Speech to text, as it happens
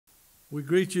We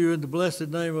greet you in the blessed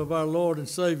name of our Lord and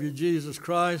Savior Jesus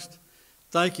Christ,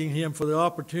 thanking Him for the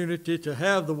opportunity to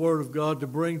have the Word of God to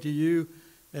bring to you,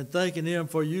 and thanking Him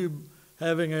for you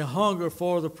having a hunger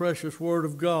for the precious Word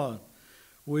of God.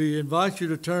 We invite you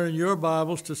to turn your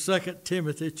Bibles to 2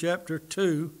 Timothy chapter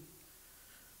 2.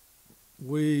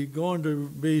 We're going to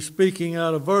be speaking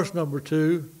out of verse number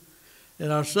 2,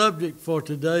 and our subject for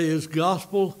today is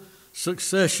gospel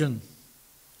succession.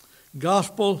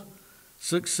 Gospel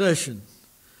succession.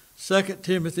 2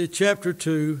 Timothy chapter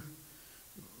 2,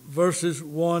 verses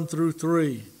 1 through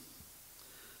 3.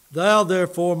 Thou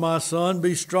therefore, my son,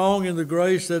 be strong in the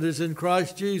grace that is in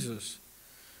Christ Jesus,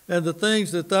 and the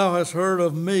things that thou hast heard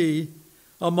of me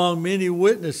among many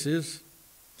witnesses,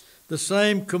 the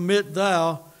same commit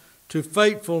thou to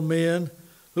faithful men,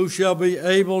 who shall be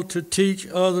able to teach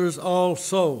others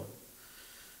also.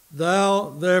 Thou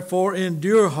therefore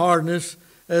endure hardness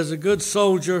as a good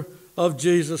soldier of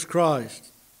Jesus Christ.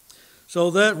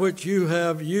 So that which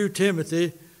you,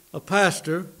 Timothy, a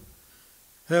pastor,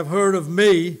 have heard of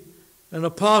me, an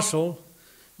apostle,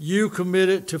 you commit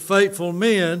it to faithful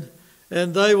men,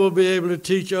 and they will be able to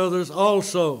teach others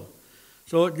also.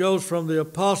 So it goes from the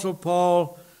apostle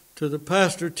Paul to the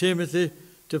pastor Timothy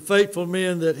to faithful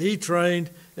men that he trained,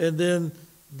 and then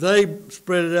they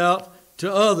spread it out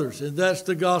to others, and that's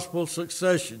the gospel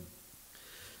succession.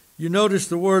 You notice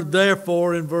the word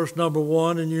therefore in verse number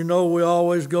 1, and you know we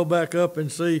always go back up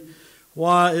and see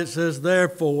why it says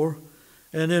therefore.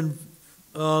 And in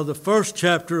the first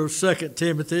chapter of 2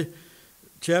 Timothy,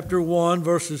 chapter 1,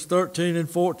 verses 13 and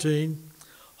 14,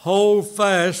 hold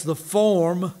fast the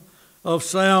form of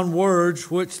sound words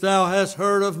which thou hast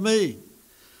heard of me,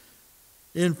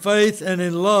 in faith and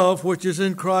in love which is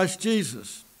in Christ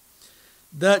Jesus.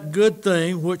 That good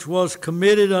thing which was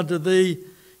committed unto thee,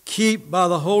 keep by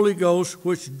the Holy Ghost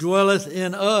which dwelleth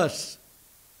in us.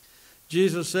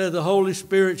 Jesus said the Holy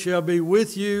Spirit shall be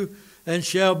with you and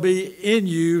shall be in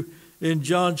you in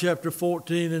John chapter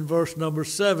 14 and verse number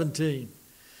 17.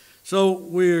 So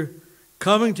we're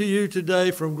coming to you today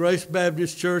from Grace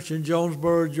Baptist Church in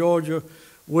Jonesboro, Georgia,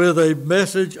 with a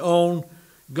message on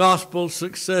gospel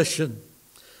succession.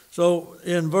 So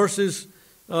in verses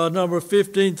number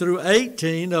 15 through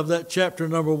 18 of that chapter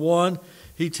number 1,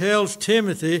 he tells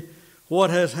Timothy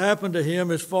what has happened to him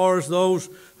as far as those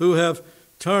who have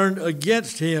turned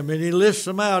against him. And he lists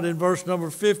them out in verse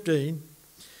number 15.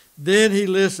 Then he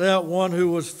lists out one who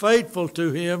was faithful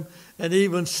to him and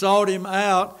even sought him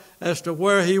out as to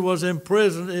where he was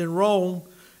imprisoned in Rome.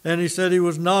 And he said he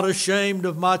was not ashamed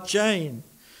of my chain.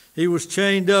 He was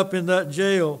chained up in that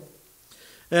jail.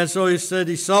 And so he said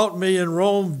he sought me in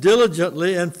Rome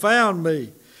diligently and found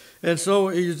me. And so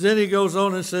then he goes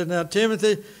on and said, now,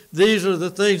 Timothy, these are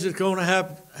the things that's going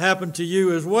to happen to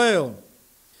you as well.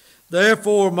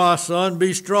 Therefore, my son,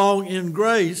 be strong in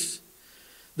grace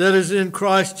that is in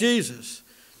Christ Jesus.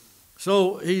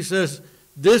 So he says,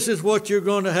 this is what you're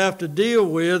going to have to deal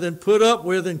with and put up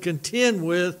with and contend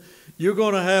with. You're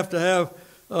going to have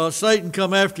Satan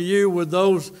come after you with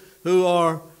those who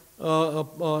are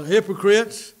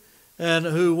hypocrites and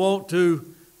who want to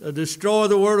destroy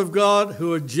the Word of God,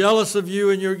 who are jealous of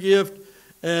you and your gift,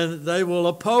 and they will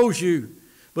oppose you.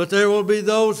 But there will be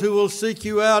those who will seek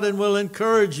you out and will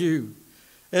encourage you.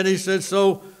 And he said,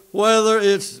 so whether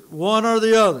it's one or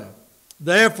the other,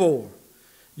 therefore,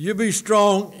 you be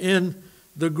strong in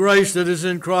the grace that is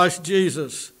in Christ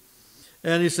Jesus.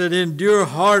 And he said, endure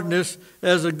hardness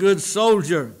as a good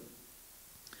soldier.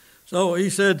 So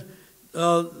he said,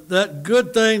 that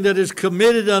good thing that is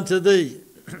committed unto thee.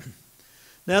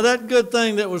 Now that good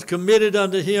thing that was committed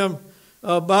unto him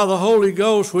by the Holy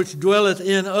Ghost, which dwelleth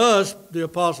in us, the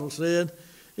apostle said,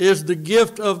 is the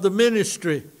gift of the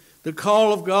ministry, the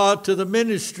call of God to the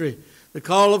ministry, the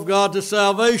call of God to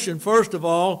salvation, first of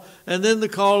all, and then the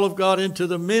call of God into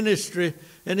the ministry.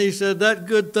 And he said, that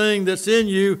good thing that's in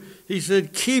you, he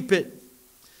said, keep it.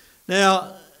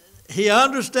 Now, he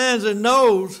understands and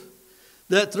knows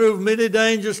that through many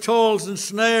dangers, toils, and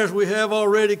snares we have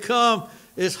already come.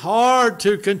 It's hard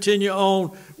to continue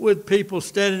on with people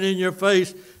standing in your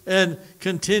face and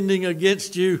contending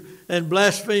against you and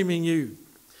blaspheming you.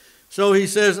 So he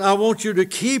says, I want you to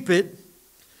keep it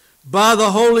by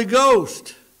the Holy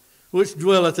Ghost, which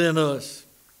dwelleth in us.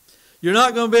 You're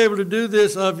not going to be able to do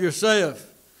this of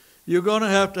yourself. You're going to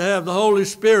have the Holy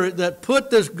Spirit that put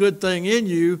this good thing in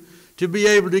you to be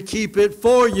able to keep it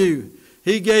for you.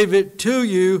 He gave it to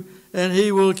you, and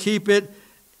He will keep it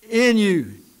in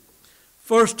you.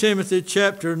 1 Timothy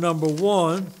chapter number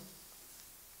 1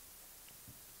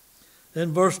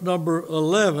 and verse number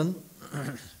 11.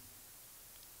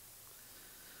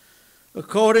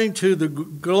 according to the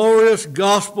glorious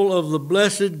gospel of the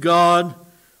blessed God,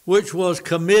 which was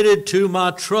committed to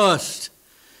my trust.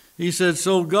 He said,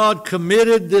 so God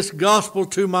committed this gospel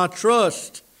to my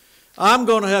trust. I'm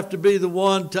going to have to be the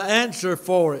one to answer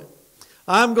for it.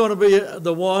 I'm going to be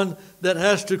the one that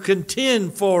has to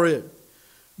contend for it.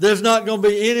 There's not going to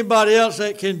be anybody else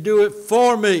that can do it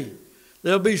for me.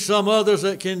 There'll be some others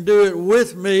that can do it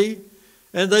with me,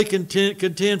 and they can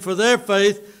contend for their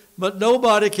faith, but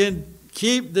nobody can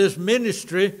keep this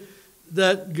ministry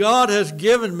that God has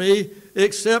given me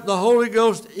except the Holy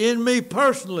Ghost in me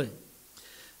personally.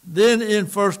 Then in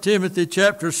 1 Timothy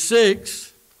chapter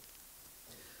 6,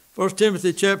 1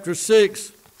 Timothy chapter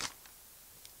 6,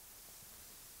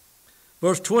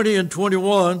 verse 20 and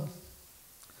 21,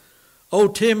 O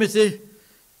Timothy,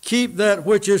 keep that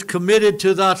which is committed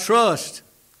to thy trust.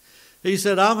 He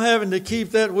said, I'm having to keep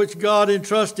that which God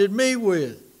entrusted me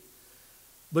with.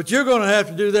 But you're going to have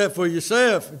to do that for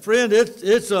yourself. Friend,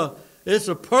 it's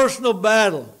a personal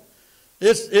battle.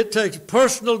 It takes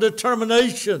personal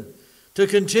determination to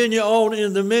continue on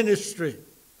in the ministry.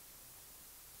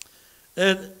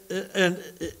 And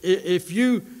if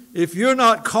you're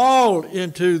not called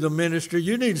into the ministry,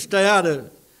 you need to stay out of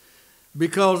it.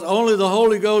 Because only the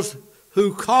Holy Ghost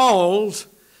who calls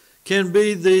can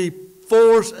be the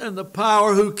force and the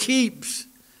power who keeps.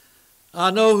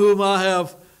 I know whom I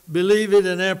have believed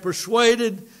and am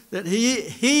persuaded that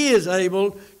he is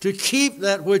able to keep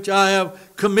that which I have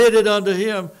committed unto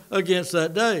him against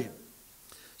that day.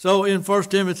 So in 1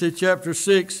 Timothy chapter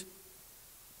 6,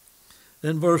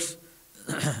 in verse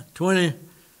 20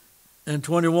 and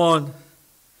 21,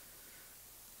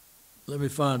 let me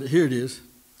find it. Here it is.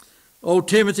 O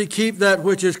Timothy, keep that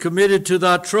which is committed to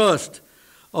thy trust,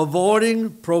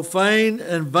 avoiding profane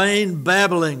and vain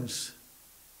babblings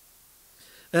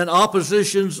and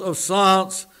oppositions of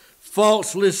science,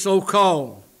 falsely so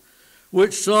called,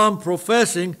 which some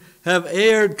professing have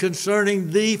erred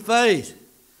concerning the faith.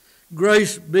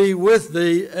 Grace be with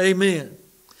thee. Amen.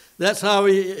 That's how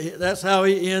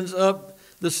he ends up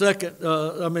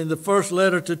the first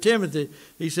letter to Timothy.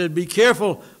 He said, be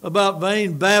careful about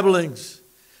vain babblings.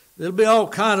 There'll be all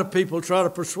kinds of people try to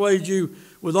persuade you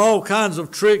with all kinds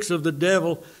of tricks of the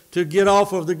devil to get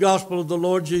off of the gospel of the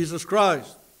Lord Jesus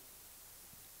Christ.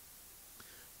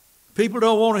 People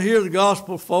don't want to hear the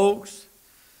gospel, folks.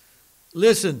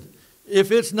 Listen,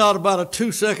 if it's not about a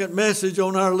 2-second message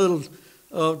on our little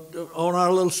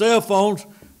cell phones,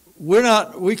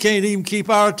 we can't even keep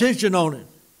our attention on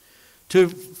it.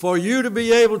 For you to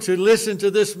be able to listen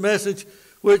to this message,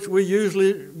 which we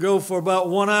usually go for about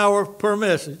 1 hour per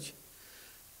message,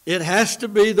 it has to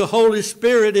be the Holy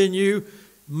Spirit in you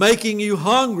making you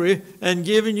hungry and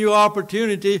giving you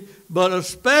opportunity, but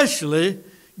especially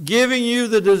giving you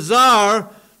the desire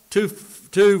to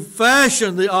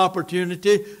fashion the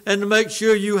opportunity and to make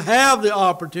sure you have the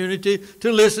opportunity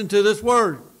to listen to this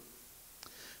word.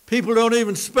 People don't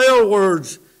even spell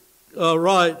words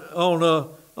right on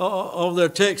their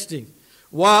texting.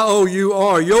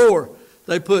 Y-O-U-R, your.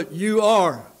 They put you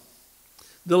are.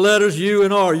 The letters U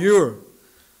and R, your.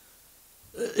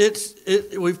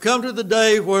 We've come to the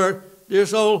day where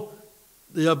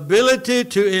the ability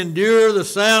to endure the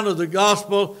sound of the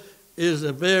gospel is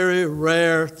a very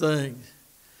rare thing.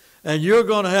 And you're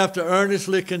going to have to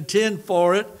earnestly contend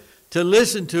for it, to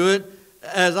listen to it,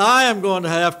 as I am going to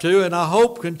have to, and I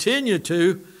hope continue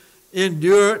to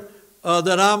endure it,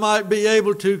 that I might be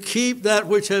able to keep that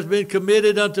which has been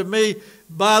committed unto me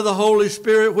by the Holy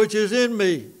Spirit which is in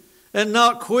me, and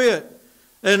not quit,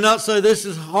 and not say this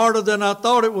is harder than I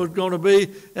thought it was going to be,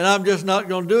 and I'm just not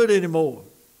going to do it anymore.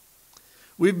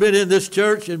 We've been in this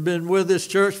church and been with this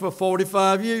church for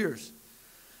 45 years.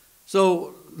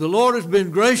 So the Lord has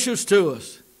been gracious to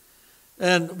us.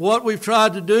 And what we've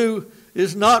tried to do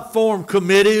is not form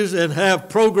committees and have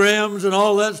programs and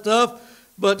all that stuff,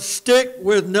 but stick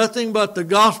with nothing but the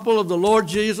gospel of the Lord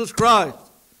Jesus Christ.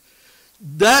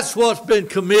 That's what's been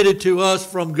committed to us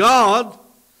from God.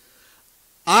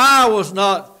 I was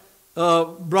not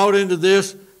brought into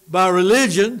this by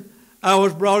religion. I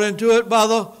was brought into it by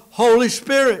the Holy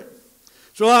Spirit.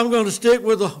 So I'm going to stick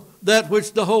with that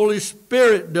which the Holy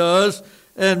Spirit does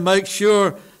and make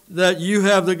sure that you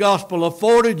have the gospel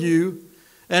afforded you.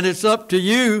 And it's up to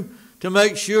you to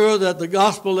make sure that the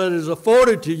gospel that is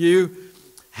afforded to you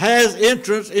has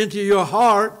entrance into your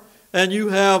heart, and you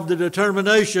have the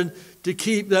determination to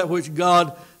keep that which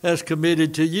God has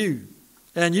committed to you.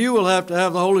 And you will have to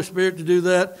have the Holy Spirit to do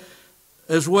that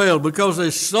as well, because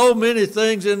there's so many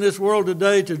things in this world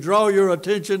today to draw your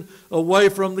attention away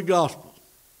from the gospel.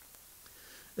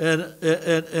 And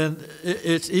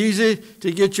it's easy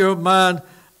to get your mind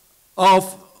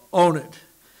off on it.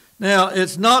 Now,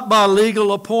 it's not by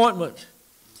legal appointment.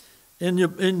 In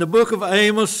the book of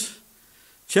Amos,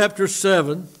 chapter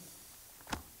 7,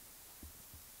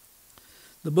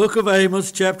 the book of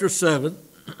Amos, chapter 7,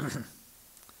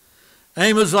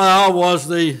 Amaziah was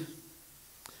the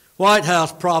White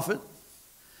House prophet.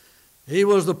 He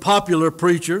was the popular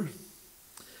preacher.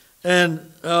 And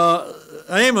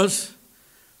Amos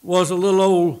was a little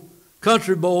old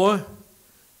country boy.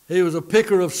 He was a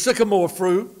picker of sycamore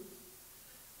fruit.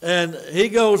 And he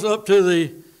goes up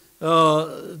to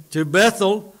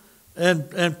Bethel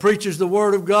and preaches the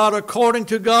word of God according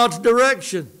to God's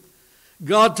direction.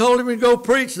 God told him to go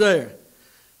preach there.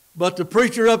 But the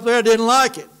preacher up there didn't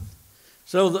like it.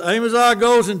 So Amaziah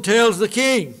goes and tells the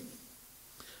king.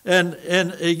 And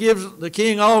he gives the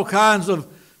king all kinds of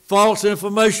false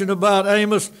information about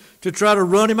Amos to try to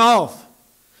run him off.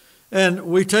 And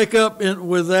we take up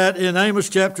with that in Amos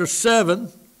chapter 7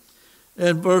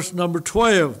 and verse number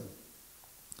 12.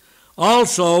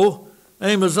 Also,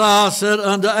 Amaziah said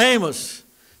unto Amos.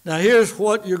 Now here's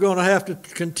what you're going to have to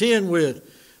contend with.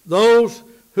 Those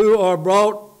who are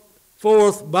brought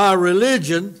forth by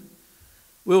religion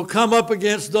will come up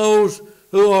against those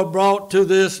who are brought to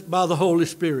this by the Holy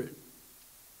Spirit.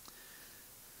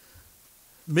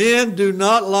 Men do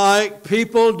not like,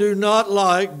 people do not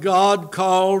like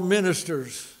God-called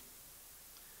ministers.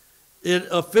 It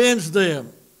offends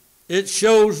them. It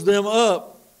shows them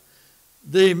up.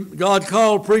 The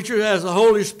God-called preacher has the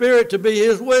Holy Spirit to be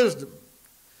his wisdom.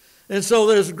 And so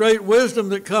there's great wisdom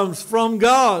that comes from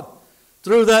God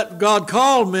through that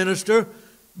God-called minister,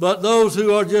 but those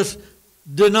who are just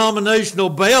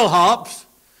denominational bellhops,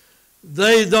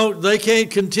 they can't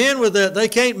contend with that. They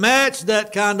can't match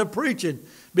that kind of preaching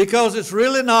because it's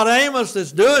really not Amos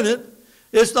that's doing it.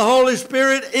 It's the Holy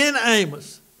Spirit in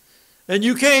Amos. And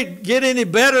you can't get any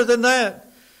better than that.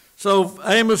 So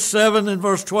Amos 7 and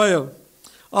verse 12.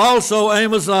 Also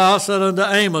Amaziah said unto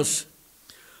Amos,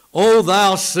 O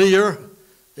thou seer,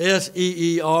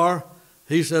 S-E-E-R.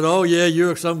 He said, oh yeah,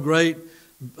 you're some great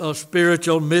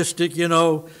spiritual mystic, you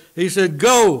know. He said,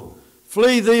 go,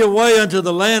 flee thee away unto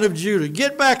the land of Judah.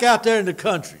 Get back out there in the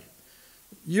country.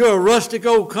 You're a rustic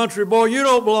old country boy. You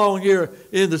don't belong here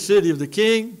in the city of the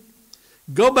king.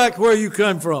 Go back where you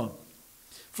come from.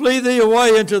 Flee thee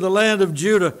away into the land of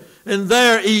Judah, and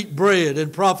there eat bread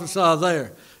and prophesy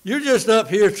there. You're just up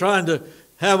here trying to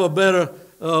have a better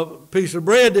piece of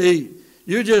bread to eat.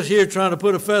 You're just here trying to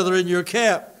put a feather in your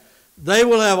cap. They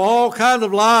will have all kinds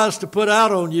of lies to put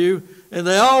out on you, and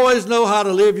they always know how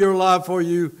to live your life for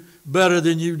you better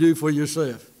than you do for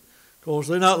yourself. Of course,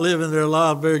 they're not living their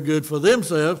life very good for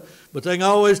themselves, but they can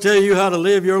always tell you how to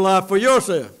live your life for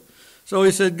yourself. So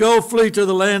he said, go flee to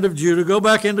the land of Judah, go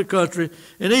back into the country,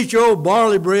 and eat your old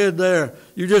barley bread there.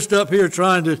 You're just up here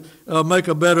trying to make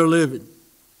a better living.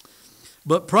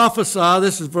 But prophesy,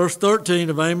 this is verse 13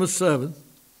 of Amos 7,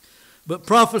 but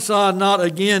prophesy not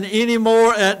again any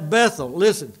more at Bethel.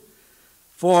 Listen,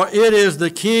 for it is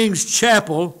the king's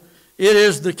chapel, it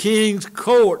is the king's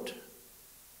court.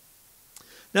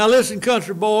 Now listen,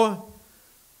 country boy,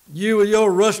 you with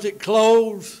your rustic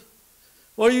clothes,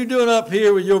 what are you doing up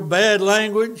here with your bad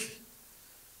language?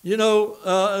 You know,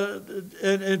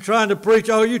 and trying to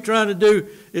preach, all you're trying to do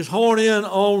is horn in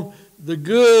on the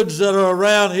goods that are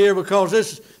around here because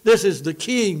this is the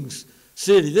king's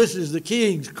city. This is the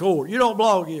king's court. You don't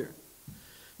belong here.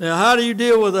 Now, how do you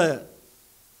deal with that?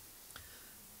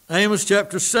 Amos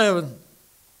chapter 7,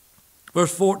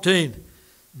 verse 14.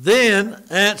 Then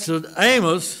answered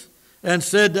Amos and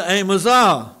said to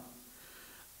Amaziah,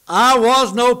 I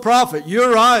was no prophet.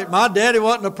 You're right. My daddy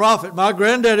wasn't a prophet. My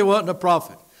granddaddy wasn't a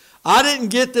prophet. I didn't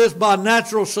get this by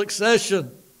natural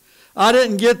succession. I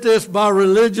didn't get this by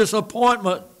religious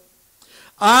appointment.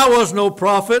 I was no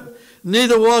prophet,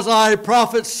 neither was I a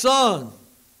prophet's son.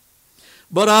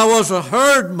 But I was a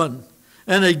herdman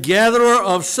and a gatherer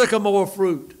of sycamore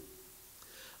fruit.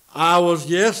 I'm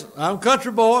a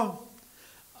country boy.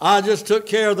 I just took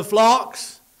care of the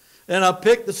flocks, and I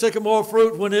picked the sycamore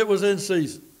fruit when it was in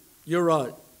season. You're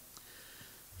right.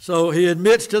 So he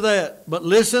admits to that. But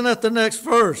listen at the next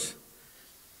verse.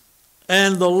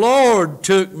 And the Lord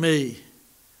took me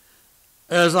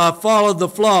as I followed the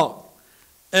flock.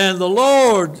 And the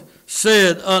Lord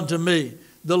said unto me,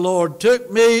 the Lord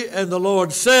took me, and the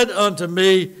Lord said unto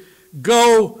me,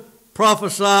 go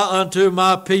prophesy unto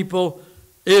my people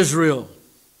Israel.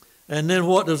 And then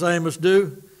what does Amos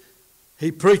do?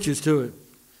 He preaches to it.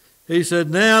 He said,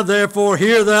 now therefore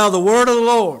hear thou the word of the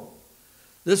Lord.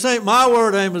 This ain't my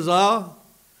word, Amaziah.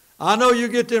 I know you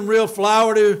get them real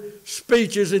flowery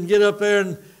speeches and get up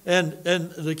there and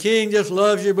the king just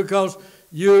loves you because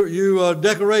you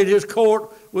decorate his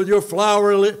court with your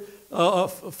flowery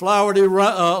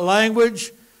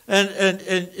language,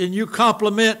 and you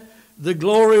compliment the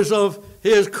glories of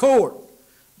his court.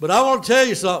 But I want to tell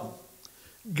you something.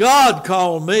 God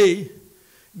called me.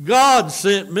 God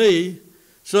sent me.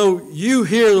 So you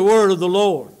hear the word of the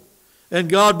Lord. And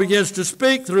God begins to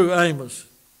speak through Amos.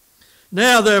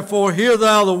 Now therefore hear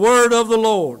thou the word of the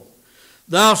Lord.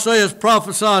 Thou sayest,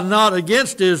 prophesy not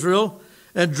against Israel,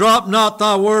 and drop not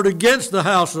thy word against the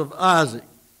house of Isaac.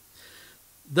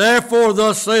 Therefore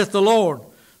thus saith the Lord,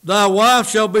 thy wife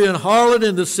shall be an harlot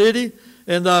in the city,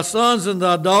 and thy sons and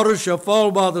thy daughters shall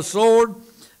fall by the sword,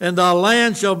 and thy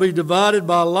land shall be divided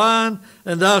by lion,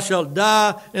 and thou shalt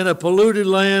die in a polluted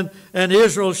land, and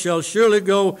Israel shall surely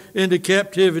go into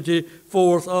captivity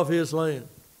forth of his land.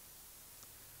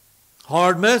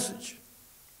 Hard message.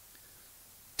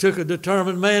 Took a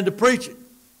determined man to preach it.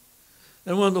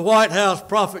 And when the White House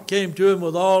prophet came to him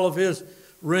with all of his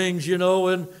rings,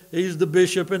 and he's the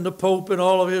bishop and the pope and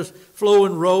all of his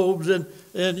flowing robes and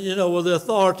with the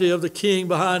authority of the king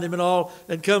behind him and all,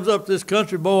 and comes up to this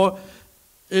country boy,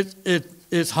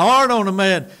 it's hard on a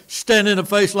man standing in a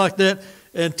face like that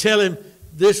and tell him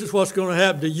this is what's going to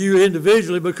happen to you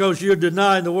individually because you're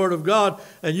denying the word of God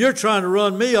and you're trying to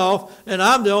run me off, and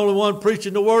I'm the only one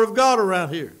preaching the word of God around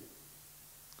here.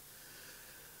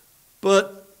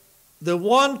 But the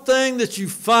one thing that you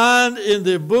find in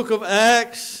the book of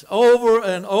Acts over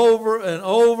and over and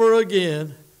over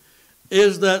again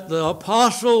is that the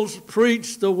apostles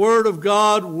preached the word of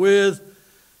God with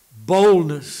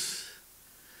boldness.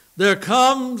 There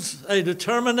comes a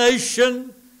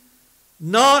determination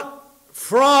not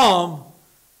from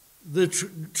the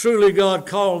truly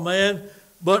God-called man,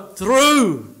 but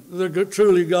through the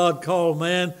truly God-called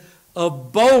man,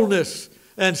 of boldness,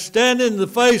 and stand in the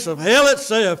face of hell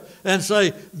itself and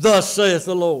say, thus saith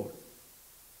the Lord.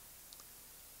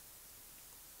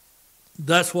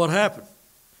 That's what happened.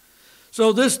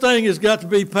 So this thing has got to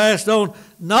be passed on,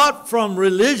 not from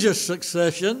religious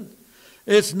succession.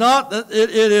 It's not that it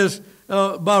is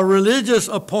by religious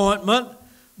appointment,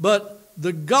 but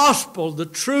the gospel, the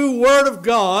true word of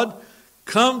God,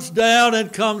 comes down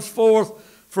and comes forth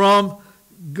from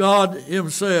God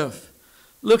himself.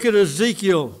 Look at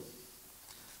Ezekiel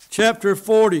chapter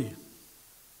 40.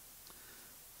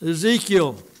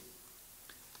 Ezekiel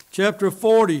chapter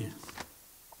 40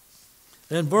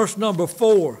 and verse number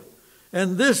 4.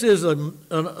 And this is an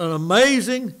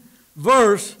amazing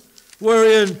verse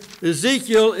wherein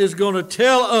Ezekiel is going to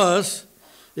tell us,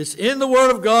 it's in the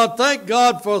Word of God. Thank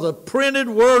God for the printed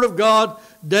Word of God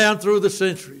down through the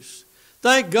centuries.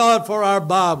 Thank God for our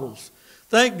Bibles.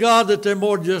 Thank God that they're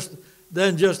more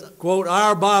than just, quote,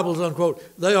 our Bibles, unquote.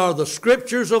 They are the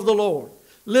Scriptures of the Lord.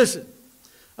 Listen,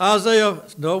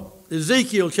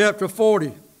 Ezekiel chapter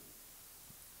 40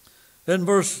 and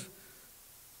verse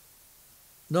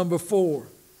number 4.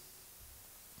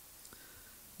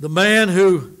 The man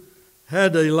who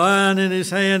had a line in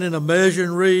his hand and a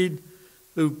measuring reed,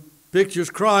 who pictures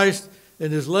Christ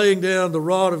and is laying down the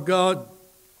rod of God,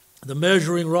 the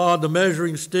measuring rod, the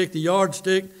measuring stick, the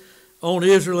yardstick on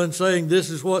Israel, and saying this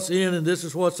is what's in and this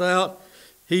is what's out.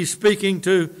 He's speaking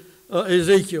to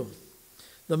Ezekiel.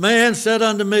 The man said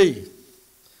unto me,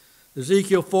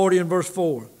 Ezekiel 40 and verse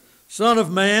 4, Son of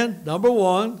man, number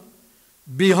 1,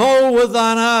 behold with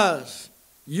thine eyes.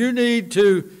 You need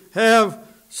to have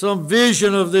some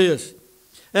vision of this.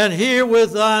 And hear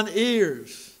with thine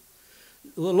ears.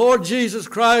 The Lord Jesus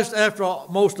Christ, after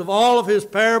most of all of his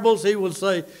parables, he will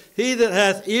say, he that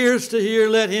hath ears to hear,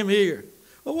 let him hear.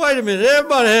 Well, wait a minute.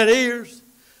 Everybody had ears,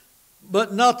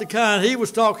 but not the kind he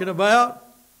was talking about.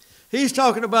 He's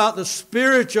talking about the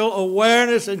spiritual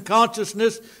awareness and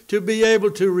consciousness to be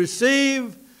able to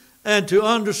receive and to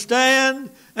understand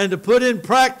and to put in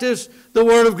practice the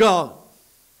Word of God.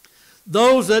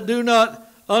 Those that do not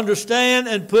understand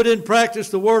and put in practice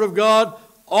the Word of God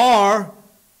are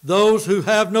those who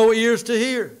have no ears to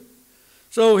hear.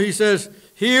 So he says,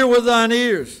 hear with thine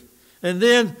ears, and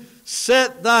then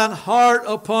set thine heart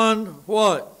upon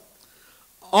what?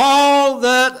 All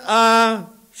that I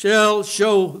shall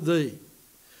show thee.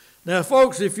 Now,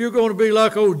 folks, if you're going to be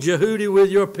like old Jehudi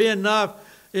with your penknife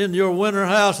in your winter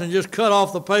house and just cut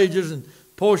off the pages and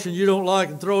portion you don't like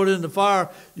and throw it in the fire,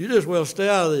 you just well stay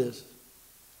out of this.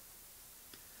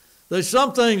 There's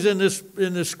some things in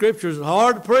this scriptures that are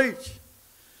hard to preach.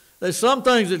 There's some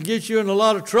things that get you in a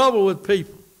lot of trouble with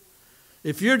people.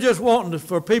 If you're just wanting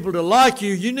for people to like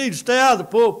you, you need to stay out of the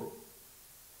pulpit.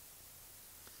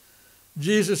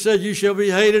 Jesus said, you shall be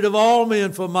hated of all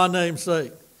men for my name's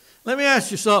sake. Let me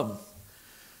ask you something.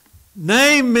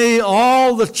 Name me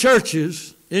all the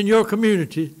churches in your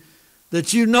community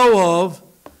that you know of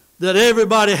that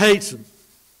everybody hates them?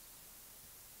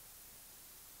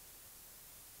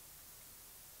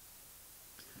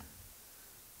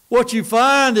 What you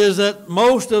find is that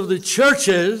most of the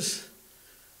churches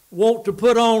want to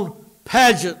put on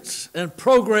pageants and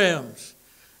programs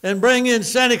and bring in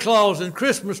Santa Claus and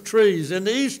Christmas trees and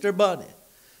the Easter Bunny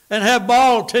and have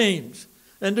ball teams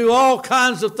and do all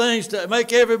kinds of things to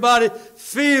make everybody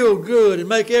feel good and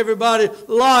make everybody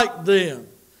like them.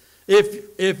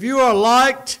 If you are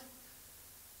liked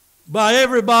by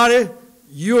everybody,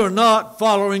 you are not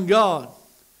following God.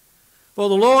 For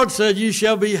the Lord said, you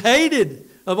shall be hated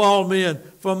of all men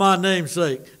for my name's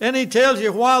sake. And he tells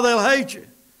you why they'll hate you.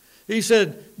 He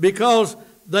said, because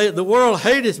the world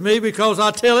hateth me because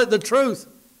I tell it the truth.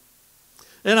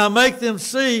 And I make them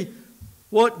see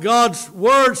what God's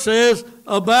word says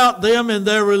about them and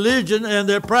their religion and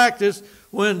their practice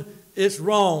when it's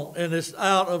wrong and it's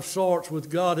out of sorts with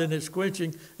God and it's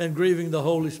quenching and grieving the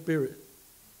Holy Spirit.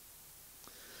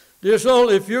 Dear soul,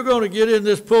 if you're going to get in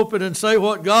this pulpit and say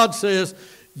what God says,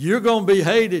 you're going to be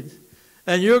hated.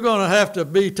 And you're going to have to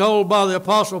be told by the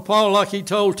Apostle Paul, like he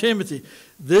told Timothy,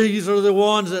 these are the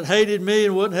ones that hated me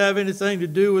and wouldn't have anything to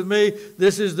do with me.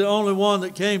 This is the only one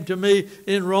that came to me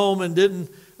in Rome and didn't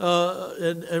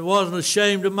and wasn't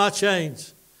ashamed of my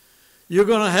chains. You're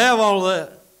going to have all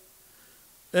that.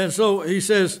 And so he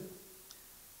says,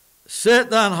 set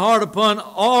thine heart upon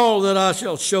all that I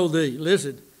shall show thee.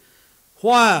 Listen.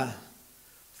 Why?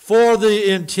 For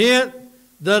the intent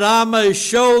that I may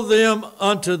show them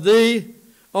unto thee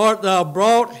art thou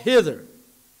brought hither.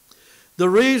 The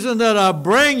reason that I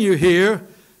bring you here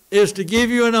is to give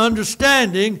you an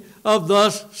understanding of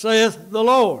thus saith the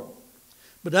Lord.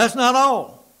 But that's not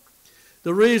all.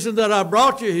 The reason that I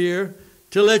brought you here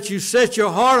to let you set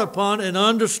your heart upon and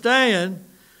understand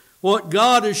what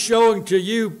God is showing to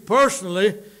you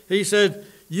personally. He said,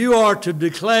 you are to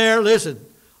declare, listen,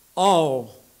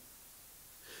 all.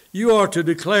 You are to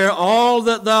declare all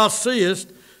that thou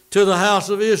seest to the house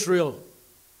of Israel.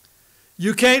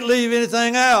 You can't leave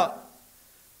anything out.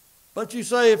 But you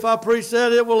say, if I preach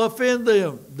that, it will offend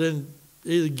them. Then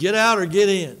either get out or get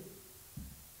in.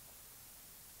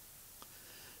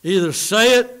 Either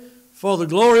say it for the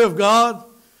glory of God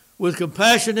with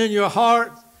compassion in your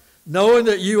heart, knowing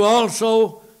that you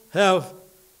also have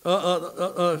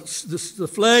the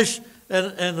flesh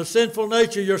and the sinful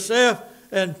nature yourself,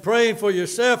 and praying for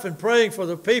yourself and praying for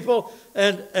the people,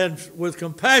 and with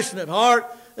compassionate heart,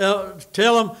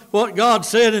 tell them what God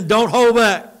said and don't hold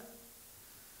back.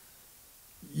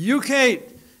 You can't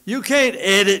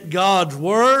edit God's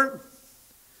word.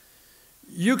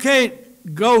 You can't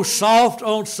go soft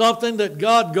on something that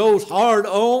God goes hard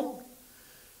on.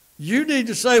 You need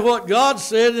to say what God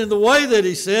said in the way that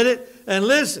he said it. And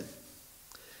listen,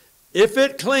 if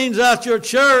it cleans out your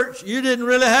church, you didn't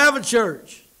really have a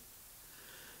church.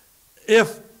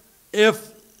 If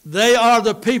they are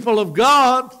the people of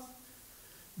God,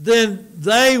 then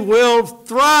they will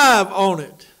thrive on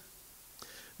it.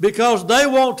 Because they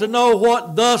want to know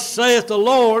what thus saith the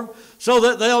Lord, so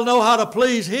that they'll know how to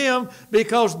please him,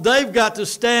 because they've got to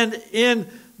stand in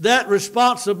that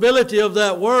responsibility of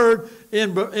that word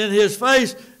in his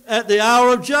face at the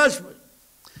hour of judgment.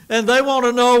 And they want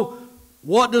to know,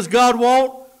 what does God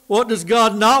want? What does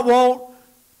God not want?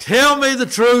 Tell me the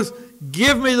truth.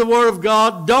 Give me the word of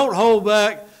God. Don't hold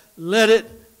back. Let it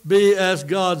be as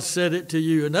God said it to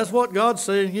you. And that's what God's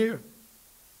saying here.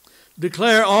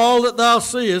 Declare all that thou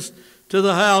seest to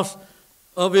the house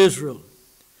of Israel.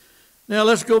 Now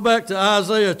let's go back to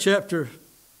Isaiah chapter.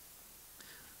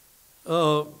 Wait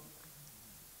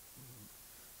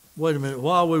a minute.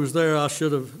 While we was there, I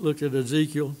should have looked at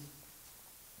Ezekiel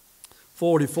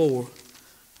 44.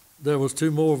 There was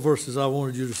two more verses I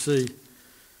wanted you to see.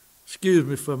 Excuse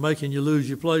me for making you lose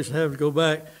your place and having to go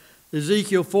back.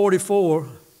 Ezekiel 44,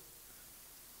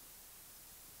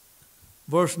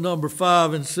 verse number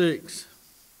 5 and 6.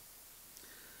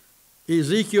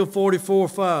 Ezekiel 44,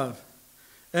 5.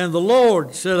 And the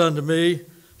Lord said unto me,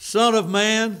 Son of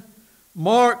man,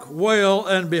 mark well,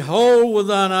 and behold with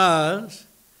thine eyes,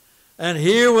 and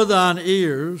hear with thine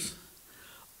ears,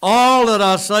 all that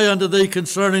I say unto thee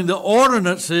concerning the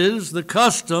ordinances, the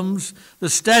customs, the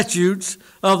statutes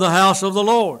of the house of the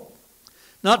Lord.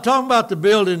 Not talking about the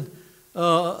building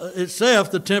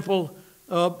itself, the temple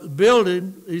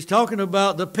building. He's talking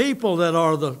about the people that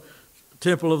are the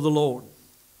temple of the Lord.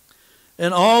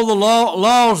 And all the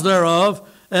laws thereof,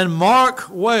 and mark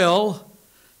well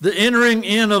the entering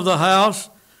in of the house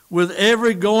with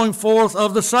every going forth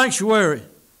of the sanctuary.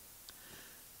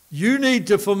 You need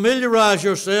to familiarize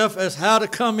yourself as how to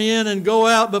come in and go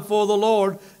out before the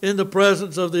Lord in the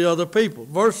presence of the other people.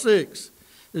 Verse 6,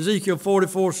 Ezekiel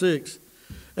 44:6.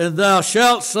 And thou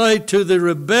shalt say to the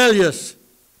rebellious,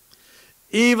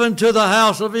 even to the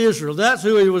house of Israel. That's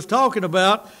who he was talking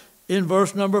about in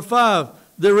verse number 5.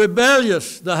 The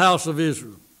rebellious, the house of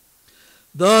Israel.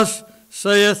 Thus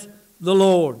saith the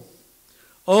Lord,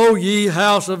 O ye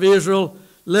house of Israel,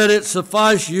 let it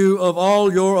suffice you of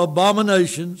all your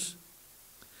abominations,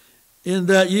 in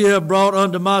that ye have brought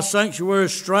unto my sanctuary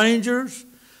strangers,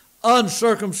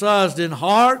 uncircumcised in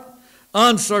heart,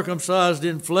 uncircumcised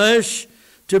in flesh,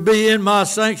 to be in my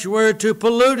sanctuary to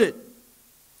pollute it.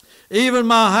 Even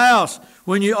my house,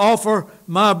 when you offer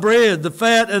my bread, the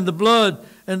fat and the blood,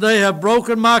 and they have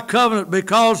broken my covenant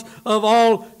because of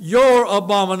all your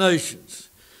abominations.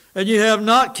 And you have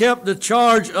not kept the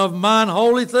charge of mine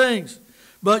holy things,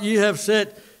 but you have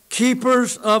set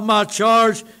keepers of my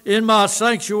charge in my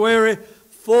sanctuary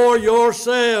for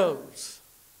yourselves.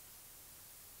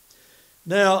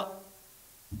 Now,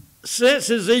 since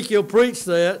Ezekiel preached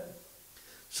that,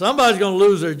 somebody's going to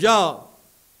lose their job.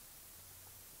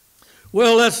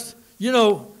 Well,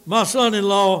 my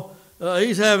son-in-law,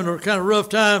 he's having a kind of rough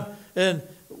time, and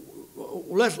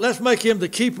let's make him the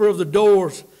keeper of the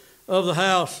doors of the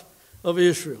house of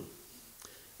Israel.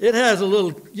 It has a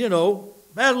little,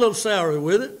 has a little salary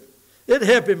with it. It'd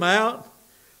help him out.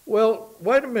 Well,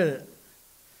 wait a minute.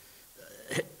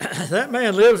 That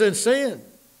man lives in sin.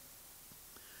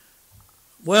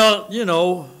 Well,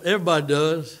 everybody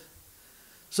does.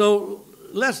 So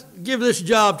let's give this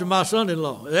job to my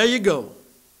son-in-law. There you go.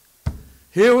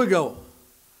 Here we go.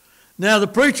 Now the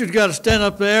preacher's got to stand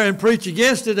up there and preach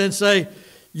against it and say,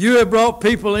 you have brought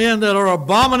people in that are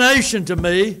abomination to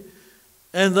me,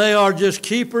 and they are just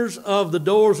keepers of the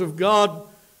doors of God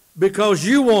because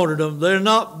you wanted them. They're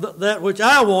not that which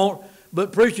I want,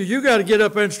 but preacher, you got to get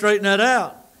up there and straighten that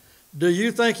out. Do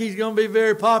you think he's going to be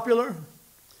very popular?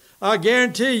 I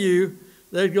guarantee you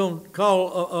they're going to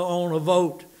call on a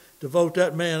vote to vote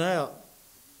that man out.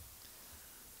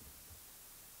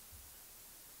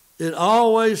 It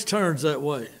always turns that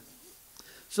way.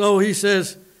 So he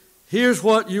says, here's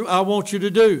what I want you to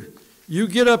do. You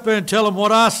get up there and tell them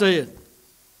what I said.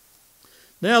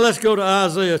 Now let's go to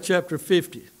Isaiah chapter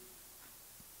 50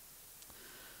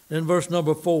 and verse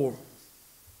number 4.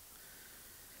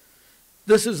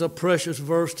 This is a precious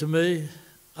verse to me.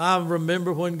 I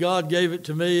remember when God gave it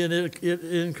to me, and it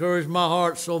encouraged my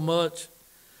heart so much.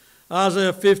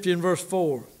 Isaiah 50 and verse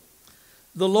 4.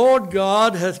 The Lord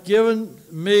God hath given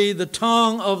me the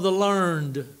tongue of the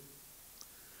learned.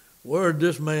 Where'd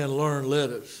this man learn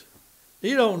letters?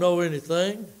 He don't know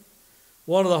anything.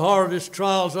 One of the hardest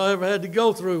trials I ever had to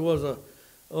go through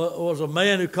was a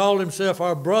man who called himself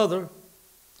our brother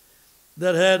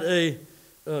that had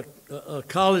a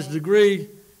college degree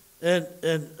and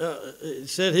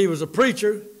said he was a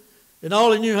preacher, and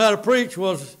all he knew how to preach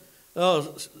was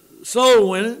soul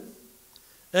winning.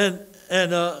 And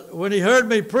when he heard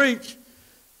me preach,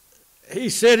 he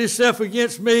set himself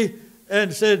against me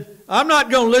and said, I'm not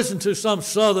going to listen to some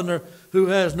southerner who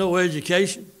has no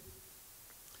education.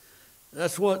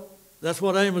 That's what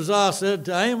Amaziah said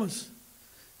to Amos.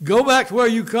 Go back to where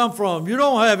you come from. You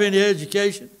don't have any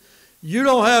education. You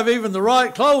don't have even the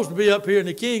right clothes to be up here in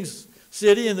the king's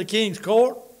city, in the king's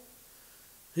court.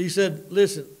 He said,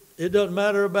 listen, it doesn't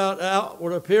matter about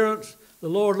outward appearance. The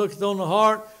Lord looketh on the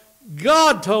heart.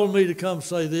 God told me to come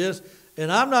say this,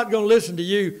 and I'm not going to listen to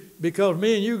you because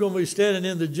me and you are going to be standing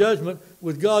in the judgment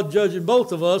with God judging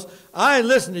both of us. I ain't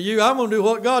listening to you. I'm going to do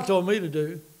what God told me to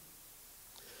do.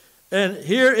 And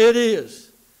here it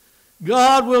is.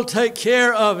 God will take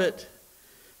care of it.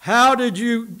 How did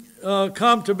you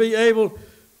come to be able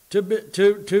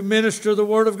to minister the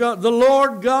word of God? The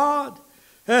Lord God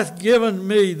hath given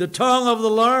me the tongue of the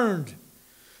learned,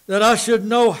 that I should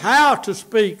know how to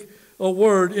speak a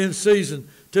word in season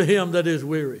to him that is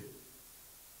weary.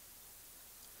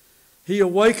 He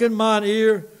awakened mine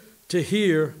ear to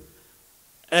hear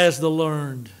as the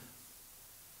learned.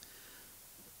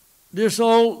 Dear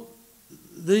soul,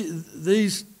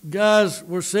 these guys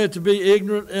were said to be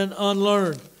ignorant and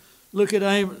unlearned. Look at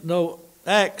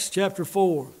Acts chapter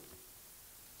 4.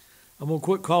 I'm going to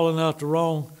quit calling out the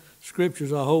wrong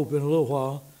scriptures, I hope, in a little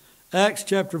while. Acts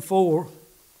chapter 4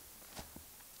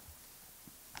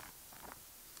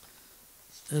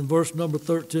 and verse number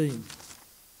 13.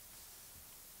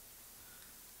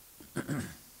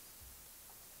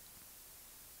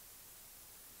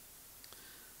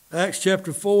 Acts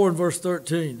chapter 4 and verse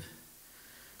 13.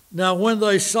 Now when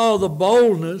they saw the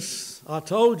boldness, I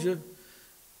told you,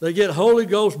 they get Holy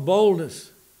Ghost boldness.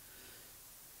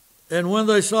 And when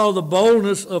they saw the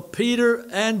boldness of Peter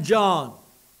and John,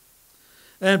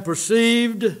 and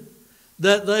perceived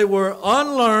that they were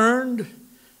unlearned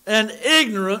and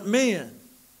ignorant men.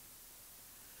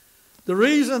 The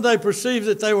reason they perceived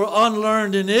that they were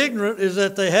unlearned and ignorant is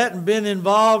that they hadn't been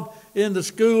involved in the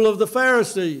school of the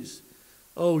Pharisees.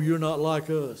 Oh, you're not like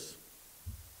us.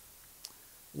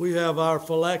 We have our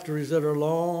phylacteries that are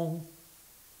long.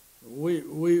 We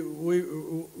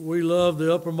love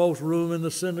the uppermost room in the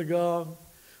synagogue.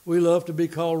 We love to be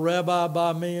called rabbi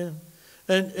by men.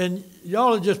 And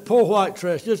y'all are just poor white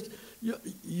trash.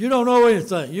 You don't know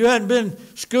anything. You hadn't been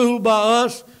schooled by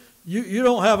us. You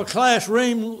don't have a class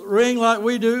ring like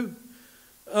we do.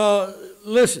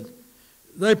 Listen,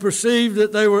 they perceived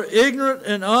that they were ignorant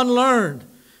and unlearned.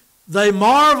 They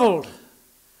marveled.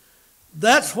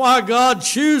 That's why God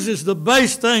chooses the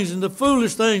base things and the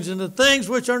foolish things and the things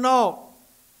which are not.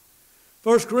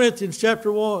 1 Corinthians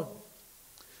chapter 1.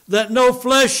 That no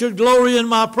flesh should glory in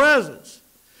my presence.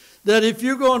 That if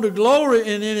you're going to glory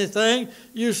in anything,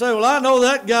 you say, well, I know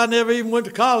that guy never even went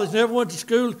to college, never went to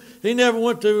school. He never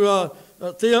went to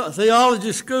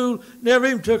theology school, never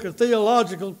even took a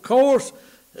theological course.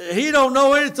 He don't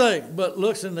know anything. But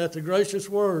listen at the gracious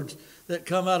words that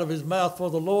come out of his mouth. For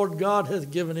the Lord God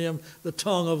hath given him the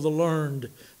tongue of the learned,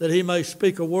 that he may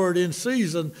speak a word in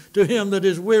season to him that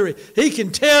is weary. He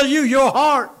can tell you your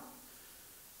heart,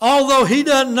 although he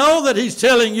doesn't know that he's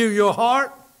telling you your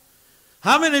heart.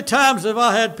 How many times have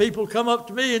I had people come up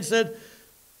to me and said,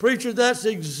 preacher, that's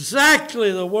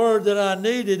exactly the word that I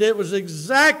needed. It was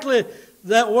exactly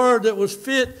that word that was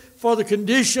fit for the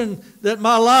condition that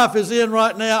my life is in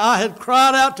right now. I had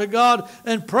cried out to God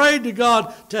and prayed to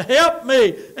God to help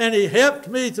me, and he helped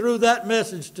me through that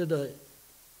message today.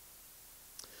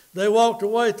 They walked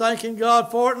away thanking God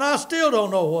for it, and I still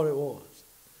don't know what it was.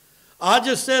 I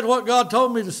just said what God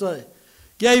told me to say.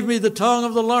 Gave me the tongue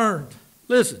of the learned.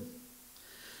 Listen.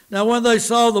 Now when they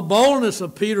saw the boldness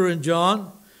of Peter and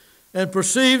John, and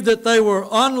perceived that they were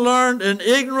unlearned and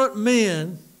ignorant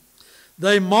men,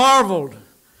 they marveled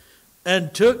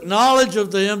and took knowledge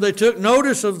of them, they took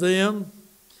notice of them,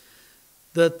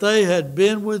 that they had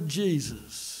been with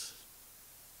Jesus.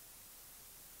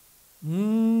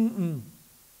 Isn't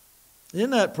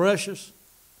that precious?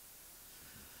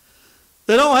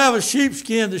 They don't have a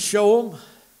sheepskin to show them.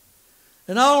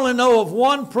 And I only know of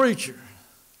one preacher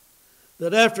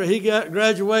that after he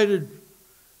graduated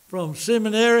from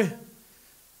seminary,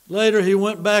 later he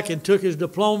went back and took his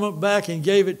diploma back and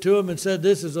gave it to him and said,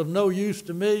 this is of no use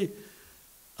to me.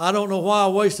 I don't know why I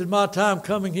wasted my time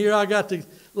coming here. I got to,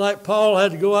 like Paul, had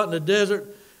to go out in the desert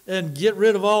and get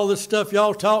rid of all this stuff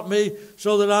y'all taught me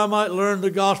so that I might learn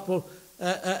the gospel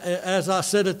as I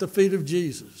sat at the feet of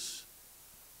Jesus.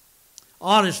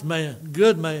 Honest man,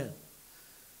 good man.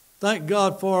 Thank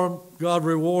God for him, God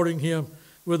rewarding him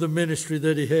with the ministry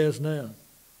that he has now.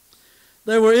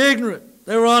 They were ignorant.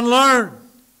 They were unlearned.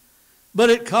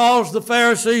 But it caused the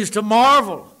Pharisees to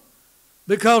marvel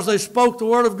because they spoke the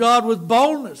word of God with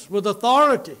boldness, with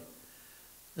authority.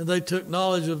 And they took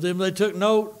knowledge of them. They took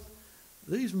note.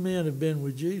 These men have been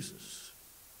with Jesus.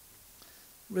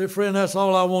 Dear friend, that's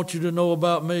all I want you to know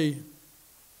about me,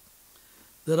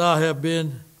 that I have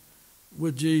been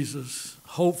with Jesus.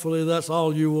 Hopefully that's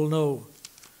all you will know.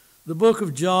 The book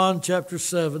of John, chapter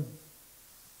 7.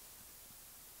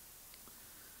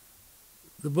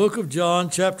 The book of John,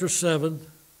 chapter 7,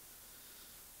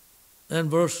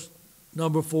 and verse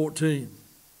number 14.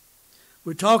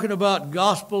 We're talking about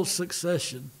gospel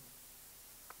succession.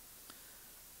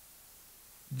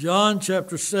 John,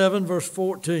 chapter 7, verse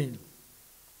 14.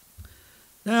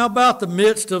 Now about the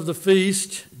midst of the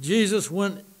feast, Jesus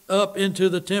went up into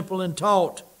the temple and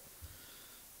taught.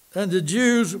 And the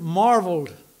Jews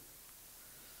marveled,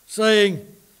 saying,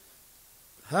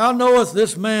 how knoweth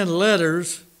this man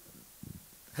letters,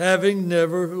 having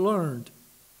never learned?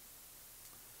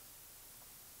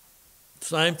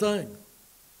 Same thing.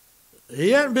 He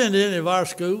hadn't been to any of our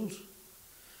schools.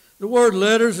 The word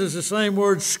letters is the same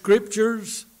word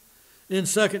scriptures in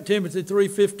 2 Timothy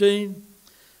 3:15.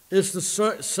 It's the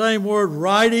same word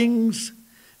writings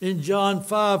in John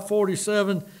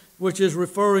 5:47, which is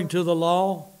referring to the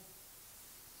law.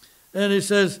 And he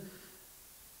says,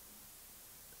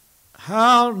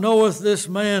 how knoweth this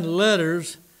man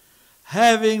letters,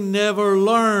 having never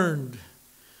learned?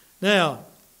 Now,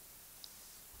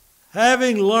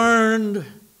 having learned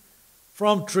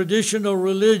from traditional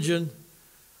religion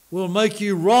will make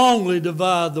you wrongly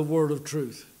divide the word of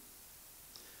truth.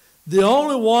 The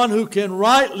only one who can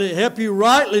help you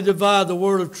rightly divide the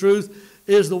word of truth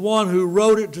is the one who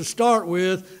wrote it to start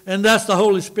with, and that's the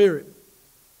Holy Spirit.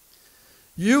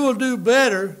 You will do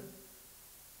better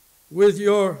with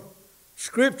your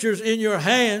scriptures in your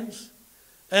hands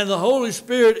and the Holy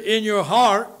Spirit in your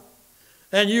heart,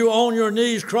 and you on your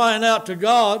knees crying out to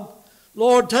God,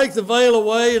 Lord, take the veil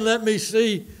away and let me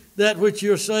see that which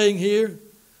you're saying here.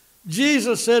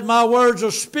 Jesus said, my words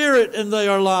are spirit and they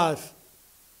are life.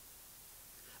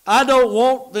 I don't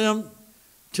want them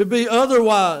to be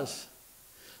otherwise.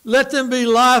 Let them be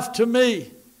life to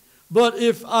me. But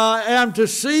if I am to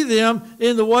see them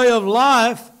in the way of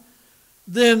life,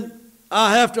 then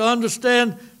I have to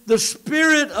understand the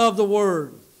spirit of the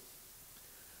word.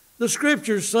 The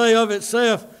scriptures say of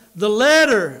itself, the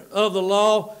letter of the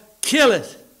law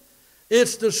killeth.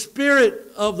 It's the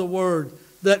spirit of the word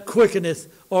that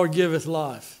quickeneth or giveth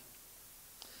life.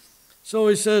 So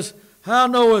he says, how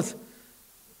knoweth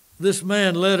this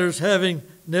man letters, having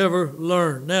never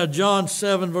learned? Now John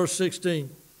 7 verse 16.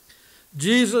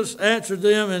 Jesus answered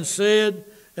them and said,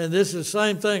 and this is the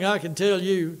same thing I can tell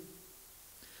you,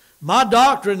 my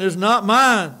doctrine is not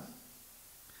mine,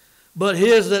 but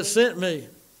his that sent me.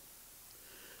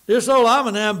 Dear soul, I'm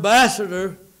an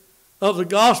ambassador of the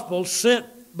gospel sent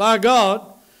by God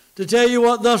to tell you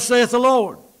what thus saith the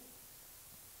Lord.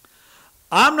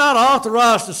 I'm not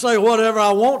authorized to say whatever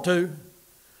I want to.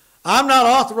 I'm not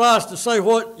authorized to say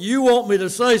what you want me to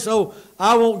say so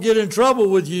I won't get in trouble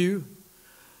with you.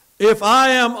 If I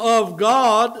am of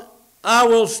God, I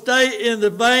will stay in the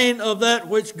vein of that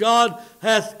which God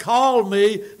hath called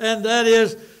me, and that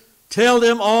is, tell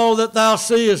them all that thou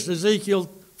seest, Ezekiel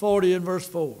 40 and verse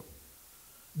 4.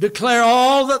 Declare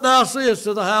all that thou seest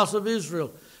to the house of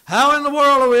Israel. How in the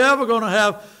world are we ever going to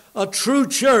have a true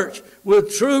church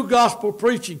with true gospel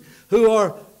preaching who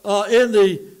are in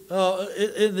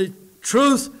the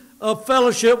truth of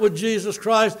fellowship with Jesus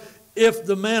Christ if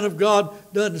the man of God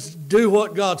doesn't do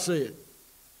what God said?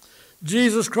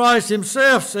 Jesus Christ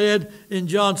himself said in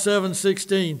John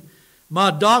 7:16,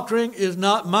 my doctrine is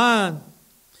not mine,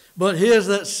 but his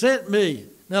that sent me.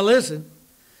 Now listen,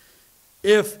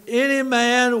 if any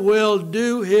man will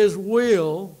do his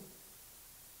will,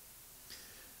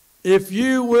 if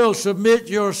you will submit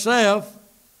yourself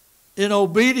in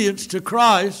obedience to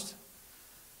Christ,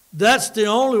 that's the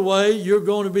only way you're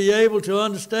going to be able to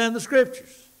understand the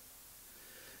scriptures.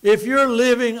 If you're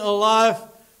living a life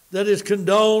that is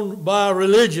condoned by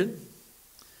religion,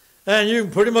 and you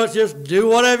can pretty much just do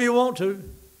whatever you want to,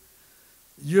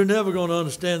 you're never going to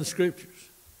understand the scriptures.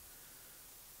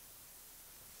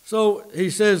 So he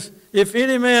says, if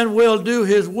any man will do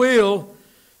his will,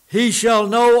 he shall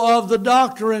know of the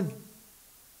doctrine.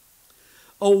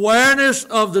 Awareness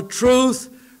of the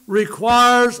truth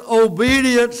requires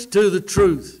obedience to the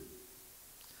truth.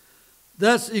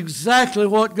 That's exactly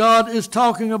what God is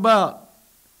talking about.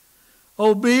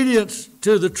 Obedience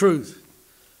to the truth.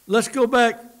 Let's go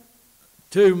back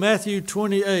to Matthew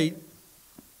 28.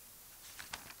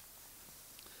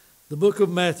 The book of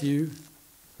Matthew,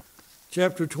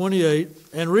 chapter 28,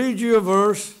 and read you a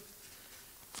verse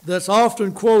that's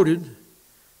often quoted,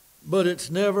 but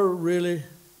it's never really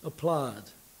applied.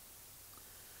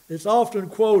 It's often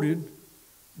quoted,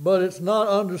 but it's not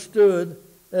understood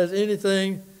as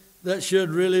anything that should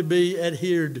really be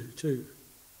adhered to.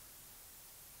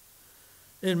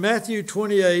 In Matthew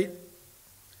 28,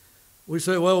 we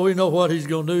say, well, we know what he's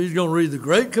going to do. He's going to read the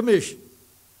Great Commission.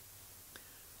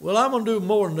 Well, I'm going to do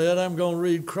more than that. I'm going to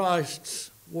read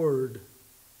Christ's word,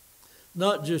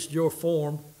 not just your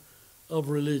form of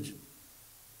religion.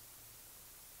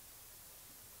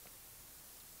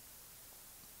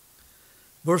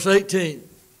 Verse 18.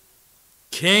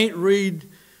 Can't read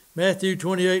Matthew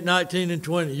 28, 19, and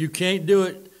 20. You can't do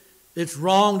it. It's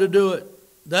wrong to do it.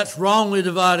 That's wrongly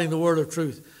dividing the word of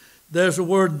truth. There's a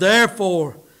word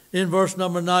therefore in verse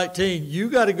number 19. You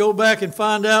got to go back and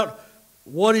find out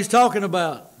what he's talking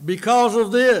about. Because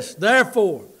of this,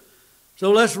 therefore.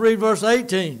 So let's read verse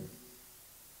 18.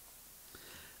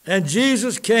 And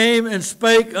Jesus came and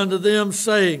spake unto them,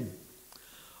 saying,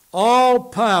 all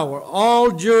power,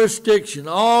 all jurisdiction,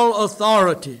 all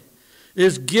authority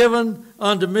is given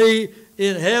unto me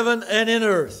in heaven and in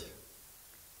earth.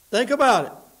 Think about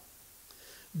it.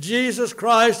 Jesus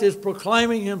Christ is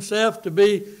proclaiming himself to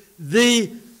be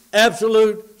the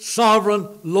absolute sovereign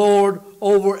Lord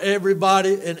over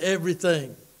everybody and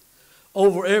everything.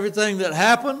 Over everything that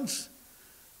happens,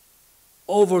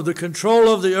 over the control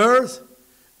of the earth.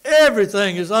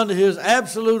 Everything is under his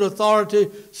absolute authority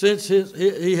since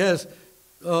he has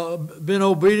been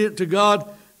obedient to God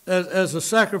as a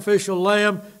sacrificial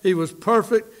lamb. He was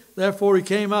perfect, therefore he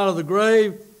came out of the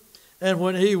grave. And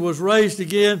when he was raised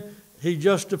again, he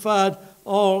justified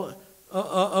all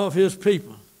of his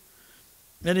people.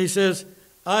 And he says,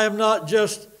 I am not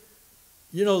just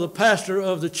the pastor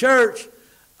of the church.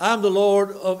 I'm the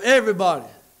Lord of everybody.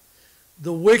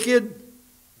 The wicked,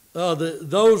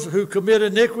 those who commit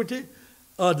iniquity,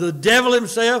 the devil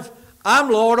himself,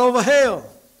 I'm Lord over hell.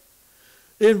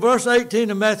 In verse 18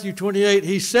 of Matthew 28,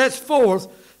 he sets forth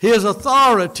his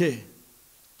authority.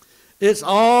 It's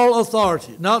all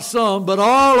authority. Not some, but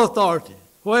all authority.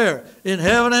 Where? In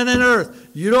heaven and in earth.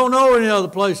 You don't know any other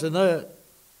place than that.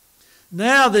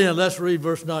 Now then, let's read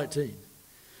verse 19.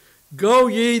 Go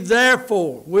ye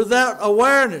therefore, with that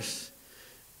awareness,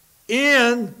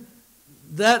 in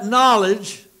that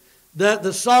knowledge that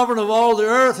the sovereign of all the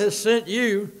earth has sent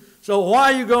you. So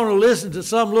why are you going to listen to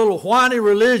some little whiny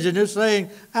religionist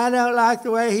saying, I don't like the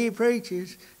way he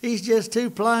preaches. He's just too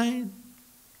plain.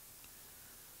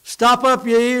 Stop up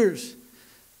your ears.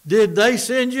 Did they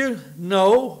send you?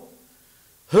 No.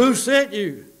 Who sent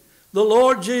you? The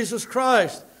Lord Jesus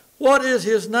Christ. What is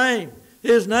his name?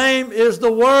 His name is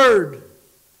the Word.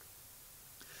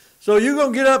 So you're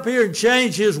going to get up here and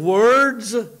change his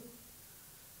words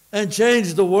and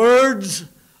change the words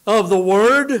of the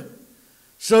Word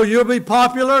so you'll be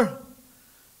popular?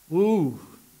 Ooh,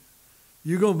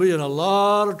 you're going to be in a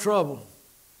lot of trouble.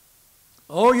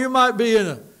 Oh, you might be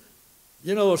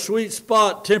in a sweet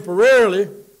spot temporarily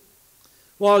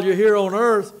while you're here on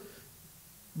earth,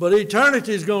 but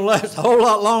eternity is going to last a whole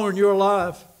lot longer than your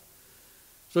life.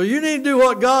 So you need to do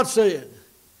what God said.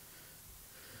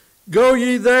 Go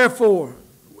ye therefore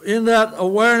in that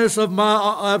awareness of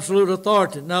my absolute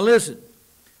authority. Now listen,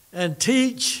 and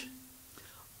teach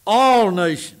all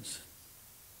nations,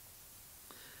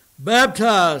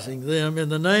 baptizing them in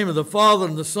the name of the Father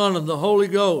and the Son and the Holy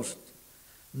Ghost.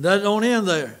 And that don't end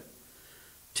there.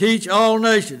 Teach all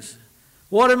nations.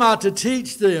 What am I to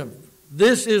teach them?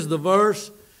 This is the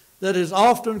verse that is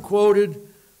often quoted,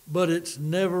 but it's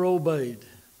never obeyed.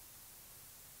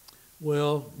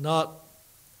 Well, not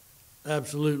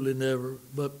absolutely never,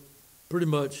 but pretty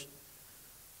much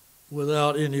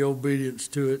without any obedience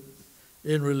to it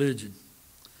in religion.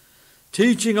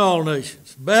 Teaching all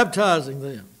nations, baptizing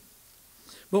them.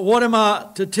 But what am I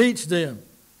to teach them?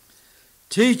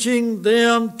 Teaching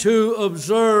them to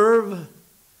observe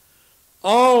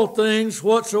all things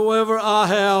whatsoever I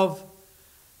have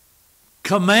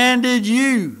commanded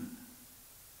you.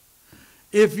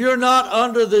 If you're not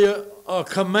under the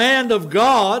command of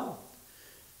God,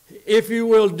 if you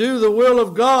will do the will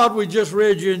of God, we just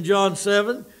read you in John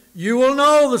 7, you will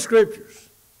know the Scriptures.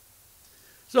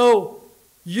 So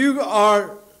you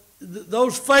are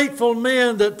those faithful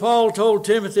men that Paul told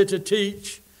Timothy to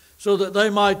teach so that they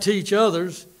might teach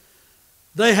others.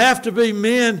 They have to be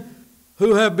men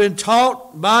who have been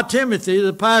taught by Timothy,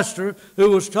 the pastor,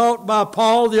 who was taught by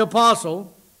Paul the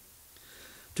apostle,